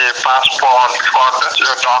to the passport fraud that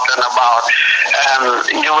you're talking about.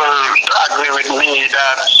 You will agree with me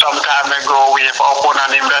that some time ago we've opened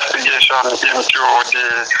an investigation into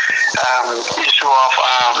the issue of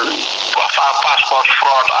passport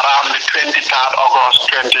fraud around the 23rd August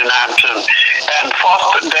 2019. And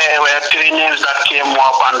first, there were three names that came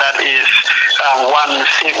up, and that is one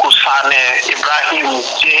Sekou Sane, Ibrahim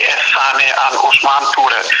J.S. Sane, and Usman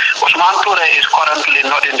Toure. Usman Toure is currently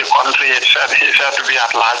not in the country. He's said to be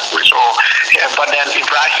at large. So, but then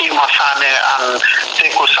Ibrahim Sane and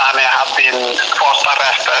Sekou Sane have been first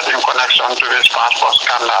arrested in connection to this passport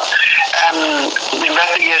scandal. And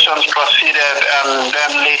investigations proceeded, and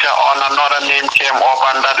then later on another name came up,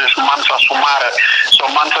 and that is Mansa Sumare. So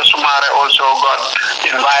Mansa Sumare also got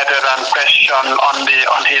invited and questioned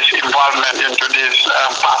on his involvement into this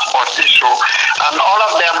passport issue. And all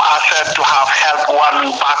of them are said to have helped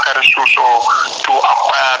one Bakari Suso to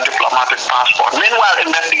acquire diplomatic passport. Meanwhile,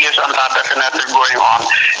 investigations are definitely going on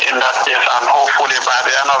in that case, and hopefully by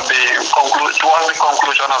the end of towards the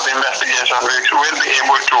conclusion of the investigation, we will be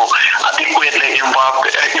able to adequately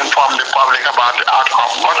inform the public about the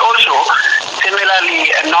outcome. But also,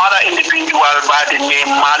 similarly, another individual by the name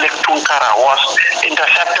Malik Tunkara was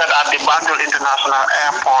intercepted at the Banjul International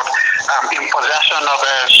Airport in possession of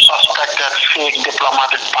a suspected fake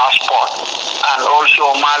diplomatic passport. And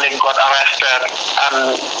also Malik got arrested,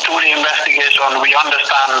 and through the investigation we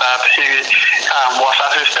understand that he was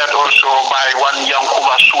assisted also by one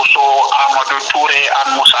Yankuba Suso, Amadou Toure, and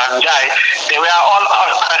Musa Njai. They were all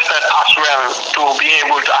arrested as well to be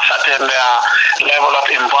able to ascertain their level of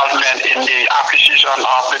involvement in the acquisition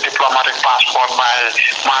of the diplomatic passport by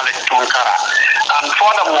Malik Tunkara. And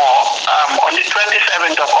furthermore, on the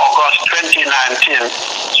 27th of August 2019,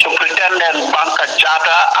 Superintendent Banka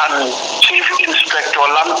Jata and Chief Inspector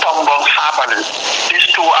Lantombong Sabali, these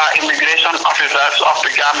two are immigration officers of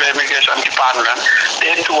the Gambia Immigration Department.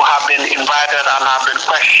 They too have been invited and have been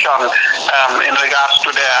questioned in regards to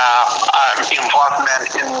their involvement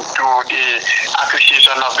into the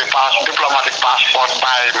acquisition of the diplomatic passport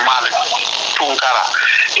by Malik Tunkara.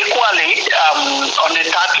 Equally, on the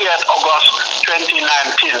 30th August 2019,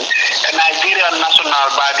 a Nigerian national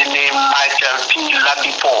by the name Michael P.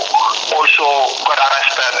 Ladipo also got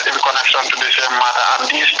arrested in connection to the same matter, and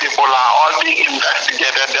these people are all being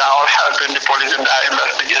investigated. They are all helping the police in their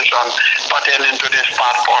investigation pertaining to this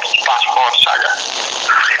passport saga.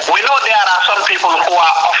 We know there are some people who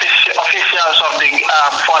are officials of the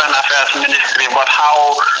Foreign Affairs Ministry, but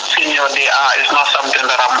how senior they are is not something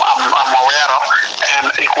that I'm aware of. And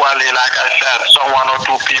equally, like I said, some one or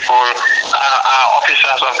two people are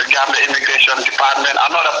officers of the Gambia Immigration Department.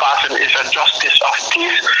 Another person is a justice of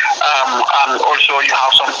peace, and also you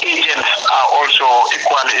have some agents are also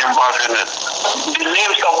equally involved in it. The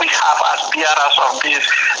names that we have as bearers of these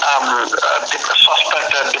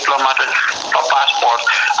suspected diplomatic passports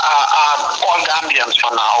are all Gambians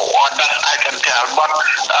for now, or that I can tell. But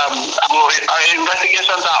our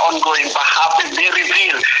investigations are ongoing. Perhaps if they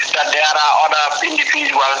reveal that there are other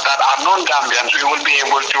individuals that are non-Gambians, we will be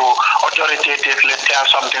able to authoritatively tell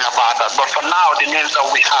something about that. But for now, the names that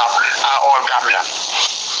we have are all Gambian.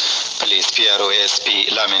 Police PROSP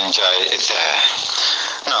Lamin Jai there.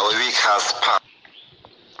 Now a week has passed.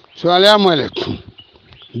 Assalamu alaikum.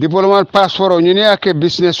 Diplomat passport ñu ne ak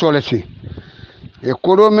business solati. E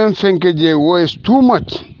kodo men fenke je wo is too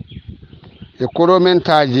much. E kodo men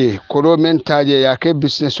taje ya ke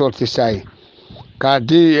business solati sai. Ka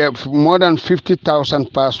di more than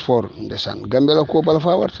 50,000 passport ndesan. Gambia ko bala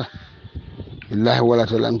fa warta. Billahi wala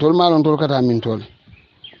taala tol malon tol kata min tol.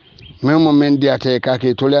 Memo men diate ka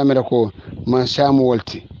ke tol amera ko man samu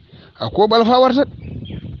walti. Ako bala fa warta.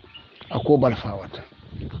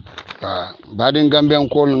 Badin Gambian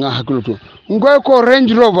ko nga hakuluto ngoy ko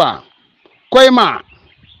Range Rover koyma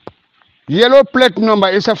yellow plate number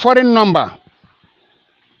is a foreign number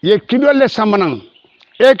ye kidole samanan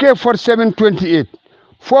AK-4728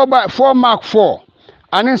 4 Mark 4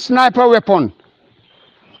 and sniper weapon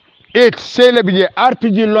 8 sele bije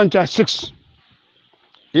RPG launcher 6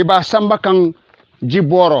 iba samba kan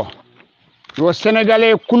jiboro yo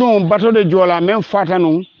Sénégalais kulum bateau de Jola même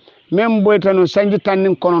fatanu même boytanu sanji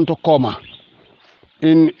tannin kononto koma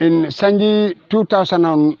in sanji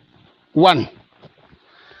 2001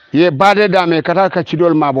 ye bade dame kata ka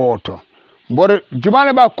cidol mabo oto bor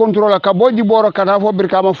jumale ba contrôle ka boji boro kata fo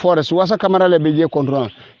birkama forest wasa camera le be je contrôle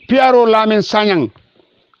piaro lamin sanyang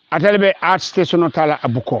atelbe art station tala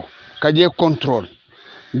abuko ka je contrôle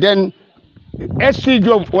then SC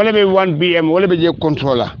job wala be 1 BM wala be je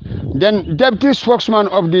controller then deputy spokesman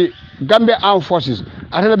of the Gambia Armed Forces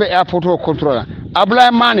atelbe airport controller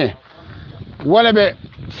Ablaye Mane wala be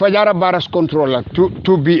Fajara Barras controller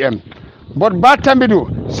 2 BM but ba tambidu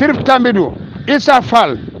sirf tambidu Isa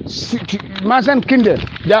Fall Masan Kinde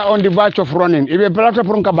they are on the verge of running ibe plata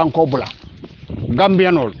pour ka banko bula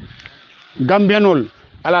Gambianol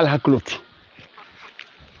alal haklut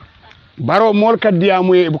baro mol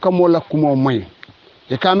kadiamu e buka mol lakumo moy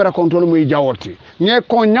e camera control muy jawoti ñe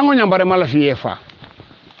ko ñango ñambare mala fi yefa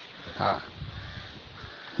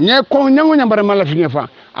ñe ko ñango ñambare mala fi yefa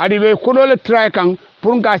adi be ko dole try kan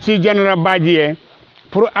pour nga ci general badie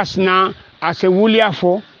pour asna ase wulia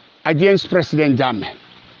fo against president Jammeh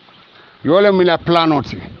yole mi la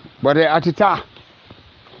planoti bode atita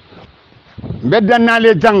beddanna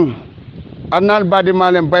le jang annal badi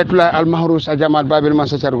malem baytullah al mahrus ajamat babil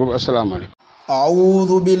masachar go assalamu alaykum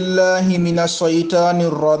a'udhu billahi minash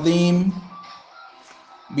shaitanir rajim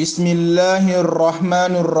bismillahir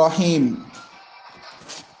rahmanir rahim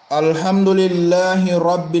alhamdulillahi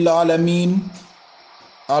rabbil alamin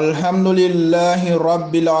alhamdulillahi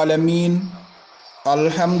rabbil alamin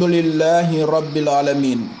alhamdulillahi rabbil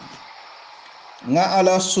alamin nga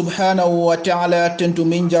ala subhanahu wa ta'ala tentu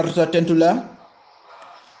min jarta tentula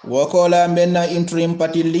wakola menna interim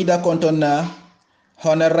party leader kontonna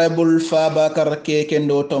honorable Fabakar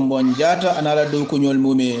Kekendo Tombon Jata anala do kunyol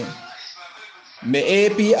mume me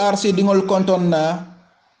APRC dingol kontonna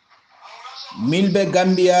milbe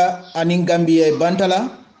Gambia anin Gambia bantala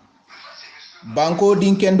banko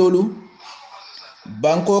dinkendolu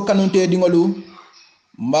banko kanunte dingolu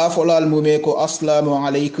ma folal mume ko assalamu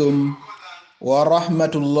alaikum wa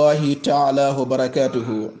rahmatullahi ta'ala wa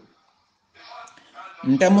barakatuhu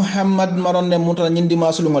nta Muhammad maronne muta nyindi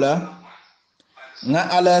masulungola nga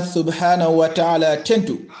ala subhanahu wa ta'ala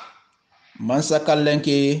tentu man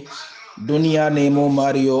sakallenke dunia nemo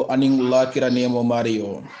mario aning lakira nemo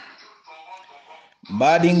mario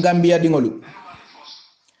badin Gambia dingolu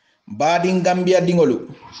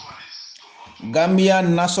Gambia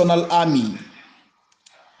National Army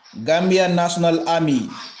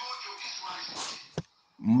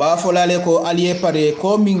mba folale ko allié pare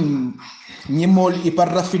ko min ñimol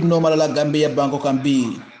iparta fitno mala Gambia banko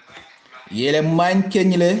kambi yele man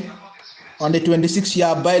keñle on the 26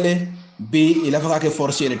 ya bayle bi ila fakake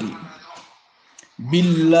forcelati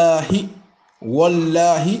billahi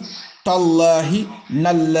wallahi tallahi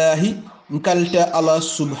nallahi nkalta Allah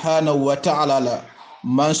subhanahu wa ta'ala la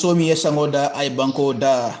man somi yesangoda ay banko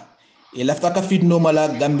da ila fakaka fitno mala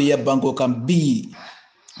Gambia banko kambi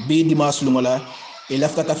bi dimas lumala ila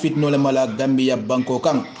fakaka fitno le mala Gambia banko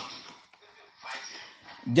kan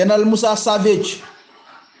General Musa Savage,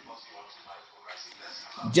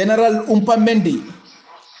 General Umpa Mendi,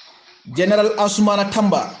 General Asumana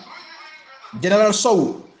Tamba, General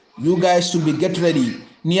Sow, you guys should be get ready.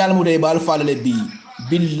 Niyal muday bal falale bi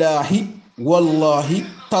billahi wallahi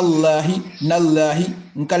tallahi nallahi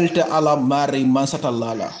nkalta ala mari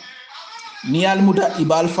mansatallala. Niyal muda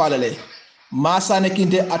ibal falale masane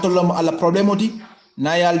kinte atolom ala problemoti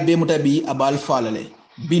nayal be muta bi abal falale.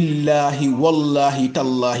 Billahi wallahi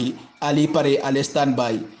tallahi ali pare ali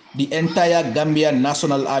standby the entire Gambia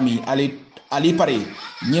National Army ali pare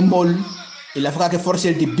ñimbol ila faka ke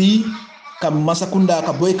forcer di bi kam masakunda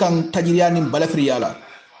ka boy kan tajiriani balafriyala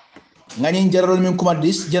ngani general min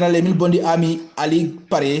commandis general min bondi ami ali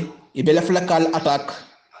pare e bela flakal attaque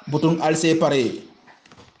butun alse pare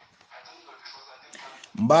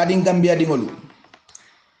mbadi Gambia dingolu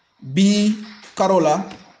bi karola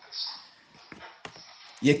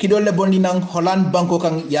ye kidol le bondi nang Holland banko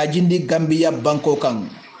kan ya jindi Gambia banko kan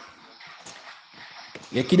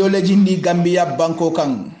ye kidol le jindi Gambia banko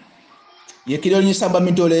kan ye kidol ni samba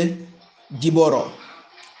mintole jiboro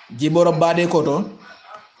bade koto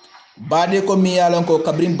bade ko mi yalan ko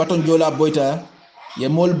kabrin baton jola boyta ye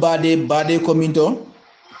mol bade ko minto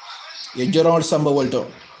ye joron samba wolto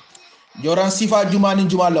joran sifa jumani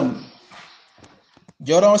jumalam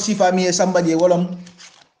joron sifa mi samba je wolom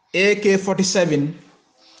AK47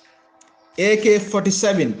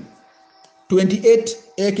 28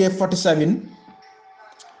 AK47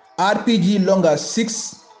 RPG longer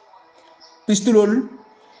 6 pistol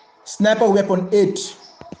sniper weapon 8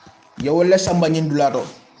 ye wolle samba nyindulato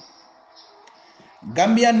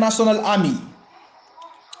Gambian National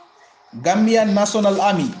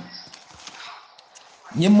Army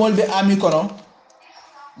ñimmolbe army kono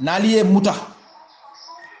naliye muta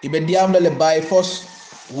ibe diamla le by force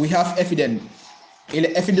we have evidence ile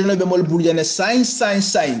evidence be mol burjane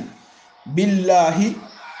sign billahi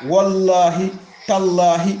wallahi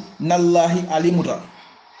tallahi nallahi alimuta.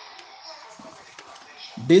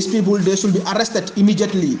 These people, they should be arrested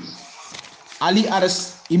immediately. Ali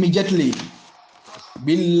arrest immediately.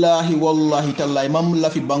 Billahi wallahi tallahi mam la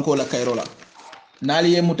fi banko la kairola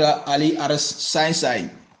nali muta ali arrest sign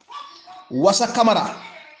wasa kamara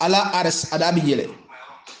ala arrest adabi jele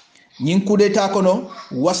nyin kudeta kono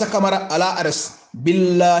wasa kamara ala arrest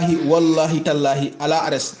billahi wallahi tallahi ala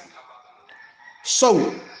arrest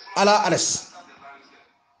so ala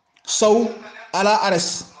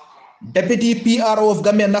arrest deputy PRO of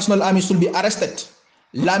Gambia National Army should be arrested.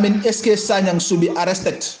 Lamin SK Sanyang should be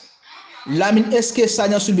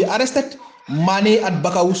arrested. Mane at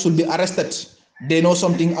Bakaw should be arrested. They know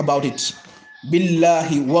something about it.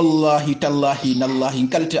 Billahi wallahi tallahi nallahi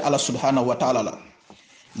kalite Allah subhanahu wa ta'ala.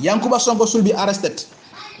 Yankuba Sonko should be arrested.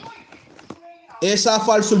 Esa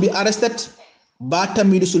Fall should be arrested.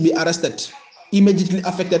 Batamidu should be arrested. Immediately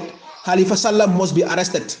affected. Khalifa Sallah must be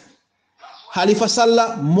arrested.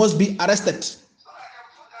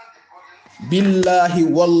 Billahi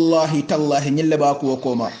wallahi tallahi nyelle ba ko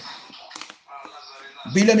koma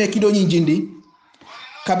bilame kido nyi jindi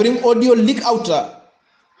kabrim audio leak out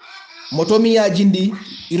motomi ya jindi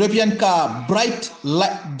European car bright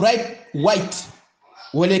white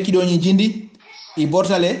wole kido nyi jindi i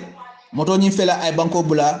bortale moto nyi fela ay banko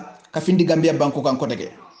bula ka findi Gambia banko kan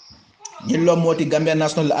koteke nyello moti Gambia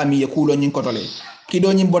National Army ye kulo nyi kotole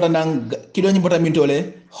kido nyi bota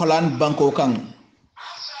mintole Holland banko kan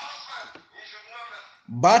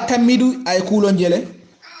Batamidu ay kulon jele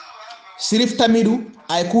Sirif Tamidu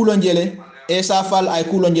ay kulon jele Esa Fall ay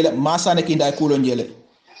kulon jele Masane Kinda ay kulon jele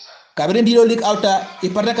kabren dilo leak outa e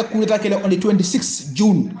partaka kulita kele on the 26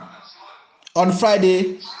 June on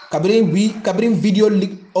Friday kabren video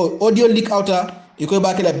leak audio leak outa e ko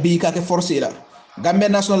ba kele bi ka ke force la Gambia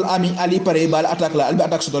National Army ali pare bal attaque la albe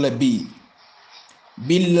attaque so dole bi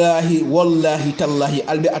billahi wallahi tallahi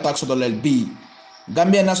albe attaque so dole bi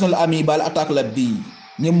Gambia National Army bal attaque la bi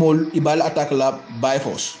ñemol ibal attaque la by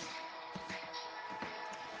force.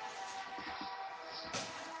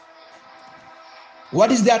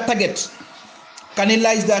 What is their target?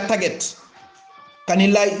 Kanila is their target.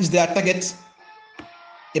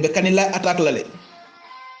 Ebe Kanila attaque lale.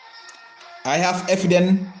 I have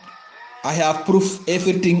evidence, I have proof,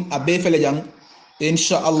 everything abe felejang.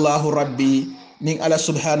 Inshallah Rabbi ning Allah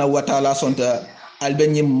subhanahu wa ta'ala sonta albe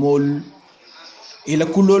ñemol ila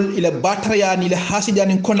kulol ila batraya ni la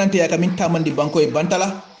hasidan konante ya kamin tamandi banko e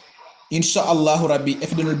bantala inshallah rabbi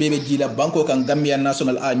efdunul bebe jila banko kan Gambia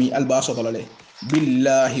National Army albaso tolale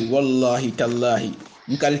billahi wallahi tallahi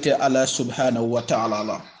nkalte ala subhanahu wa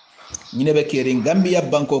ta'ala ñine be kerin Gambia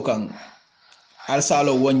banko kan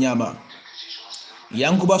alsalo wonyama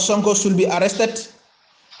Yankuba Sonko should be arrested,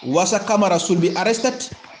 Wasa Kamara should be arrested,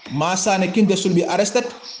 Masane Kinde should be arrested,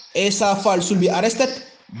 Esa Fall should be arrested,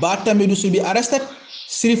 Batamidu should be arrested,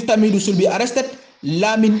 Sirif Tamidu should be arrested,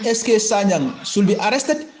 Lamin SK Sanyang should be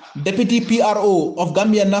arrested, Deputy PRO of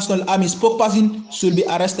Gambia National Army spokesperson should be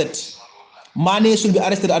arrested, Mane should be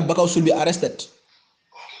arrested, at Bakaw should be arrested.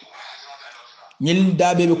 Nyil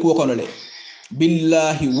dabe be ko konole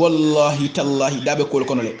billahi wallahi tallahi dabe ko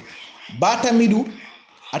konole Batamidu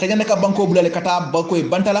atagana ka banko bulale kata banko e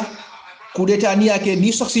bantala kudeta ni ake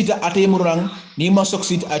ni soksita ate murang ni ma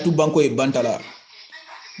soksita atu banko e bantala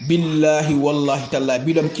billahi wallahi talla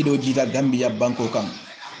bilam kido jita Gambia banko kan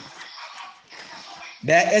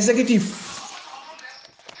their executive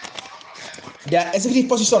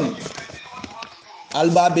position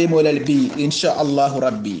albabe molal bi inshallah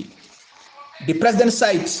rabbi the president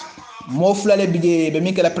side mo flale bije be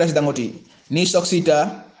mikela president oti ni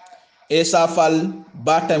soxita e safal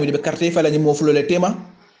batami be carte fala ni mo flole tema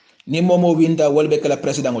ni momo winta wolbe kala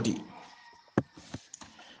president oti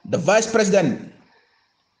the vice president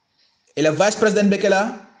et le vice president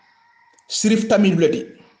bekela Sirif Tamidou leti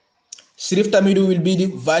Sirif Tamidou will be the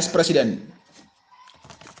vice president.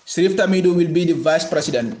 Sirif Tamidou will be the vice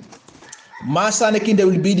president. Masane Kinde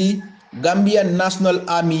will be the Gambian National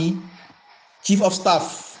Army Chief of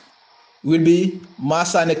Staff will be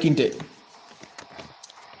Masane Kinte.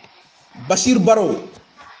 Basir Barrow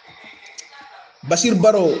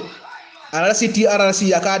anarasi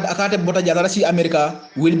TRRC akate bota janarasi America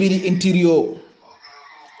will be the interior.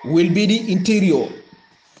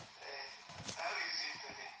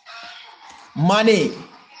 Mane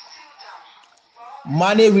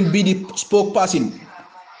will be the spokesperson.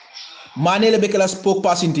 Mane le bekela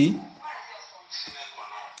spokesperson ti.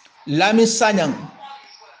 Lamin Sanyang,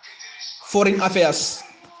 Foreign Affairs.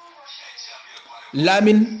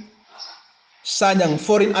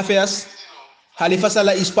 Halifa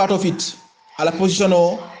Sallah is part of it. A la position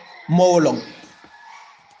o Mowolong.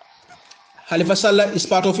 Halifa Sallah is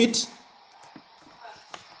part of it.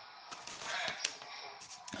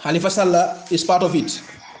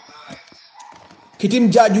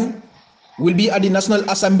 Kitim Jaju will be at the National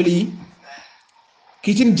Assembly.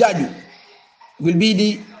 Kitim Jaju will be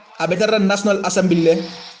the veteran National Assembly.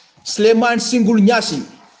 Sleman Singul Nyasi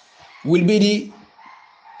will be the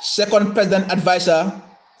second president advisor,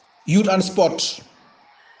 Youth and Sport.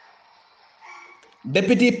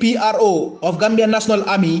 Deputy PRO of Gambia National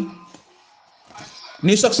Army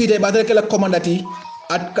ni succeeded Badrekela commandati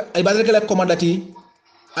at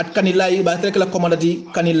Kanilai, Badrekela commandati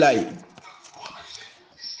Kanilai.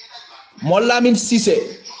 Mollamin Sise,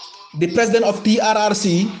 the president of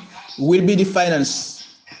TRRC, will be the finance.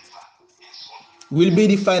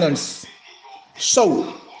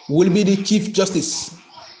 So will be the Chief Justice.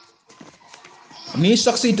 Ni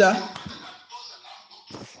Soxita,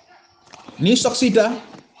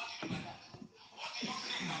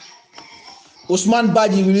 Usman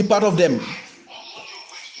Baji will be part of them.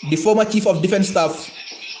 The former Chief of Defense Staff,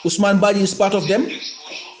 Usman Baji is part of them.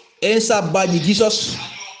 Ensa Baji Jesus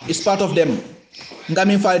is part of them.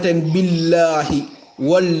 Ngamin falten billahi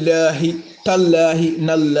wallahi tallahi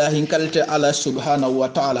nallahi kalte ala subhanahu wa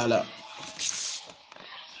ta'ala.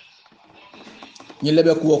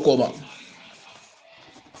 Nyilebe kuwa koma.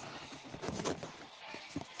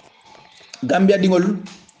 Gambia dingol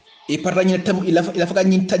e partañi tam ila faka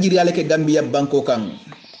ñin tajiri ale ke Gambia banko kan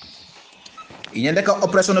iñande ka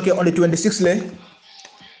operation ke on the 26 le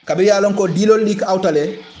kabe yalon ko dilol lik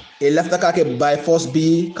outale e lafta ka ke by force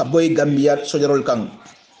bi ka boy Gambia sojarol kan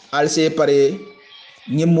alse pare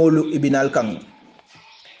ñemolu ibinal kan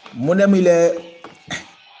munemile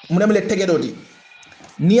tegedoti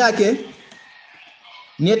ni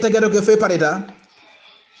tegedo ke fe pareta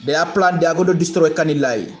they are plan they are going to destroy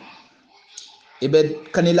Kanilai. Ibe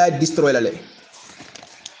Kanilai destroy lale.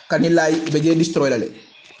 Kanilai ibe je destroy lale.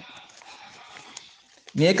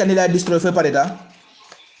 Ni Kanilai destroy fe pareta.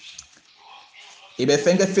 Ibe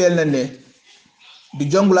fenke fel nene. Di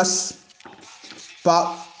jonglas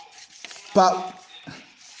pa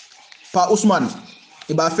Usman.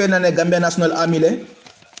 Iba fel nene Gambia National Army le.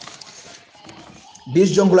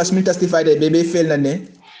 This jonglas will testify de bebe fel nene.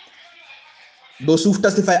 Those who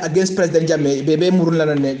testify against President Jammeh, bebe murun la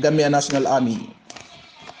ne Gambia National Army.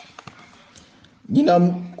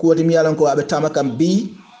 Ninam kuwati mi yalan ko abe tamakam bi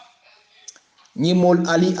ni mol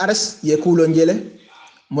Ali Ares ye kulo njele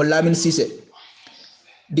mol Lamin Cissé.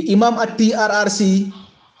 The Imam at TRRC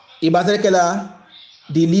Ibatekela,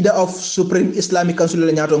 the leader of Supreme Islamic Council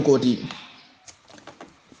la nyaton koti.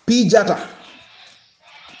 P Jata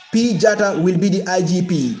will be the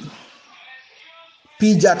IGP.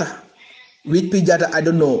 With P Jata, I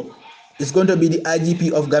don't know. It's going to be the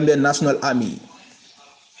IGP of Gambia National Army.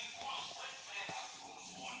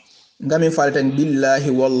 Ngamin falten billahi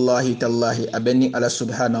wallahi tallahi abeni ala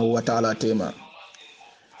subhanahu wa ta'ala tema.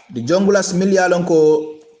 The jongulas milyalon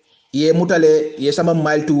ko ye mutale ye sama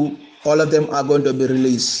mile 2, all of them are going to be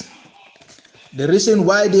released. The reason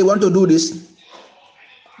why they want to do this,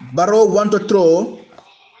 Barrow want to throw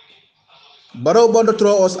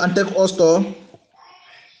us and take us to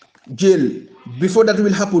jail. Before that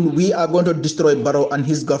will happen, we are going to destroy Barrow and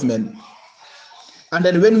his government. And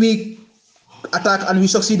then when we attack and we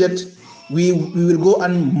succeeded, we will go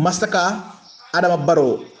and massacre Adama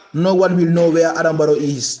Barrow. No one will know where Adama Barrow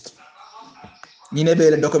is. Ñine be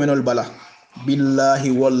le documentol bala.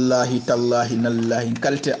 Billahi wallahi tallahi nallahi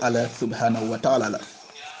kalte ala subhanahu wa ta'ala.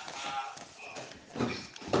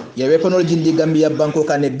 Yewe konol jindi Gambia banko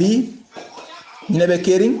kane bi ñine be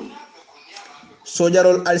kering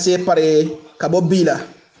sojarol alse pare kabo bila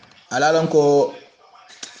alalan ko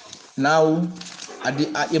now adi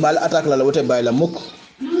ibal attack la wote bayla muk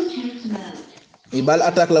ibal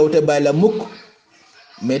attack la wote bayla muk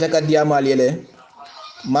meta ka diamal yele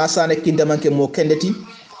masane kinda manke mo kendeti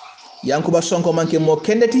yankuba sonko manke mo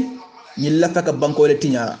kendeti ñi la faka banko le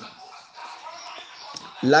tinya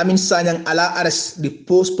Lamin Sanyang ala arrest the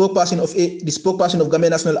spokesperson of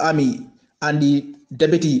Gambia National Army and the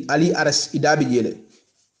deputy Ali arrest Idabi Jele.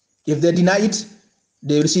 If they deny it,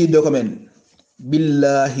 they will see document.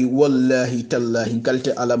 Billahi wallahi tallahi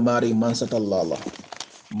kalte alamari mansatallala.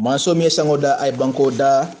 Manso mi sangoda ay banko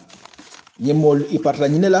da nyemol ipatra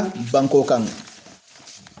nyinela banko kang.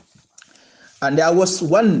 And there was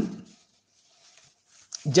one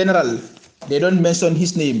general, they don't mention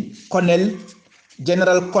his name,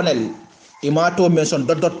 General Colonel Imato mention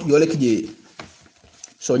dot yole kije.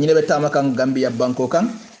 So ñine be tama kan Gambia banko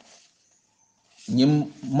kan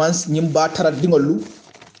ñim batara dingolu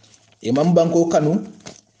imam banko kanu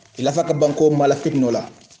ila faka banko mala fitnola.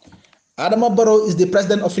 Adama Barrow is the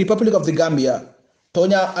president of Republic of the Gambia.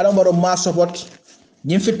 Tonya Adama Barrow ma support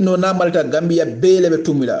ñim fitno na malta Gambia bele be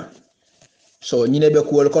tumila. So ñine be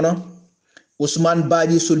ko kono Usman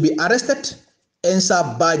Baji should be arrested.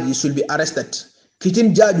 Ensa Baji should be arrested.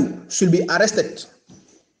 Kitim Jaju should be arrested.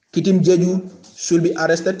 Kitim Jeju should be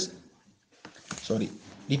arrested. Sorry.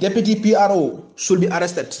 The deputy PRO should be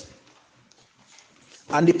arrested.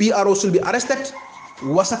 And the PRO should be arrested.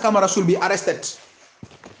 Wasa Kamara should be arrested.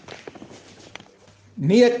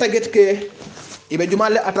 Near target ke ibe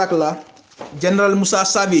jumale attack la General Musa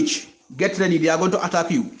Savage, get ready, they are going to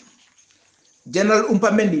attack you. General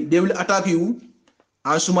Umpamendi, they will attack you.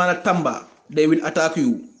 And Sumana Tamba, they will attack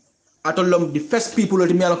you. Atolom, the first people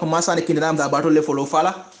to me alko masane kinram da battle le follow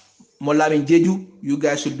fala molamin jeju, you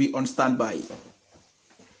guys should be on standby.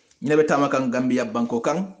 Nyebe tamakan Gambia banko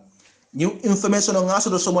kang new information on ngaso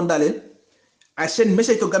do somondale. I send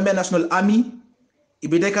message to Gambia National Army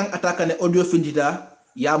ibide kang attaque ne audio finjita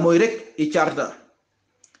ya moy rek e charta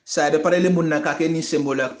sa be parele munna ka ken ni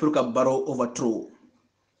symbole pour ka Barrow overthrow.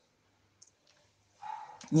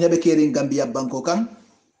 Nyebe kering Gambia banko kang.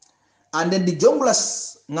 And then the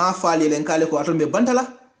junglers nga fali len kale ko atol me bantala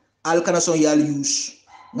al kanason yal use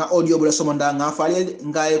nga audio bula somonda nga fali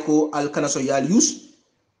ngaye ko al kanason yal use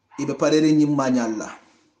ibe parere nyim mañal la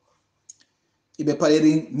ibe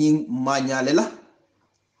parere nyim mañale la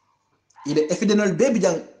ile efidenol baby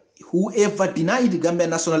jang whoever denied Gambia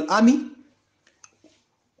National Army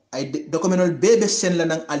ay documental baby sen la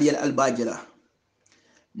nang aliel albajela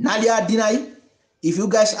nalia deny. If you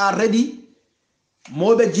guys are ready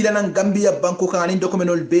mobe jilanan Gambia banko kan anin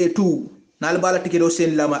documentol B2 nal bala tikedo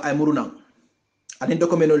sen lama ay murunang anin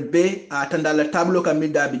documentol B atanda la tableau kam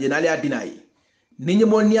milda bi jenali a dinay ninyi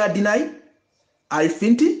mol ni a dinay al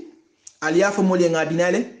finti al yafa mol nga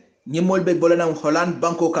dinale nyi mol be bolanam Holland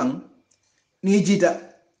banko kan ni jita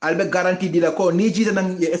al be guarantee dila ko ni jita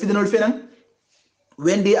nang efidenol fenan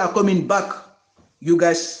when they are coming back you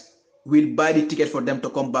guys will buy the ticket for them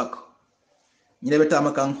to come back. Ñi be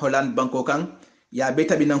tamakan Holland banko kan ya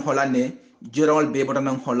beta binang Holland ne general be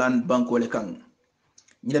botanang Holland banko le kang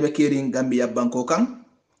ñi be kering Gambia banko kang.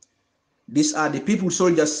 These are the people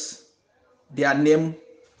soldiers, their name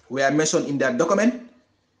were mentioned in their document.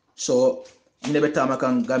 So ñi be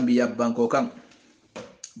tamakan Gambia banko kang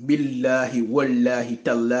billahi wallahi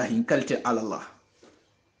tallahi kalte ala Allah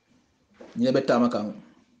ñi be tamakan.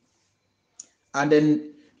 And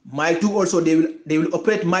then mile 2 also they will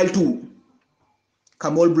operate mile 2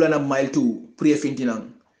 Kamol Blana mile 2 pre-fintinang.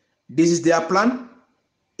 This is their plan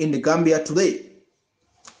in the Gambia today.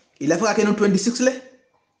 Il a fait 26 le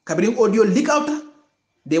kabring audio leak out.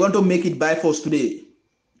 They want to make it by force today.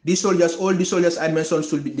 These soldiers, all the soldiers I mentioned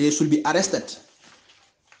should be arrested.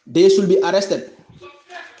 They should be arrested.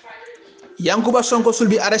 Yankuba Sonko should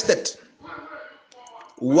be arrested.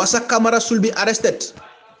 Wasa Kamara should be arrested.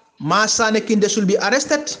 Masane Kinde should be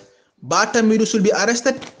arrested. Bata Midu should be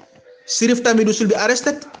arrested. Sirif Tamidu should be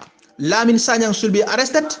arrested. Lamin Sanyang should be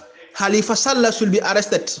arrested. Halifa Sallah should be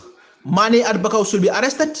arrested. Mani Adbakaw should be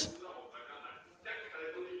arrested.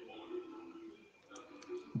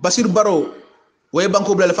 Basir Barrow, way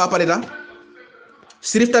Banko Blal Fapareta.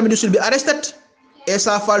 Sirif Tamidu should be arrested.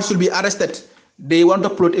 Esa Fall should be arrested. They want to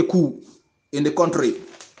plot a coup in the country.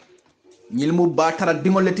 Nilmu Batara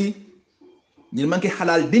Dimoleti, ñil manke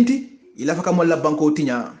halal dinti ila faka molla banko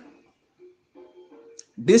tinya.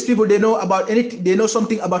 These people, they know about anything, they know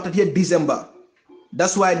something about 30th December.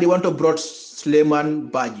 That's why they want to brought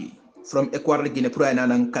Suleiman Baji from Equatorial Guinea Purana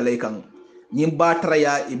nang Kalaikang. Nyimba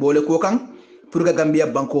traya ibole kokang purga Gambia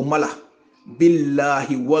banko mala.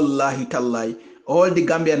 Billahi wallahi tallahi. All the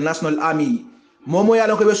Gambian National Army. Momo ya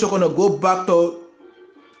lonko besokono go back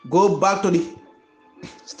to the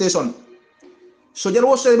station. Sojar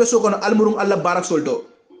wo sebe sokono almurung alla barak soldo.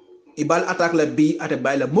 Ibal attack la bi ate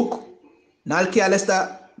bayla muk. Nal ki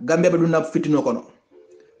alesta Gambia be dunna fitino kono.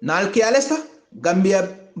 Nal ki alesta Gambia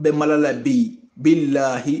be malala bi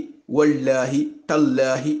billahi wallahi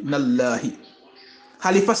tallahi nallahi.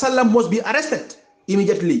 Khalifa Sallam must be arrested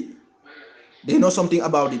immediately. They know something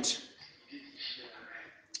about it.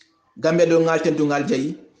 Gambia do ngal tentu ngal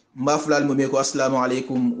jayi mbaflal mo me ko assalamu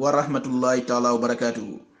alaikum wa rahmatullahi ta'ala wa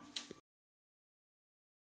barakatuh.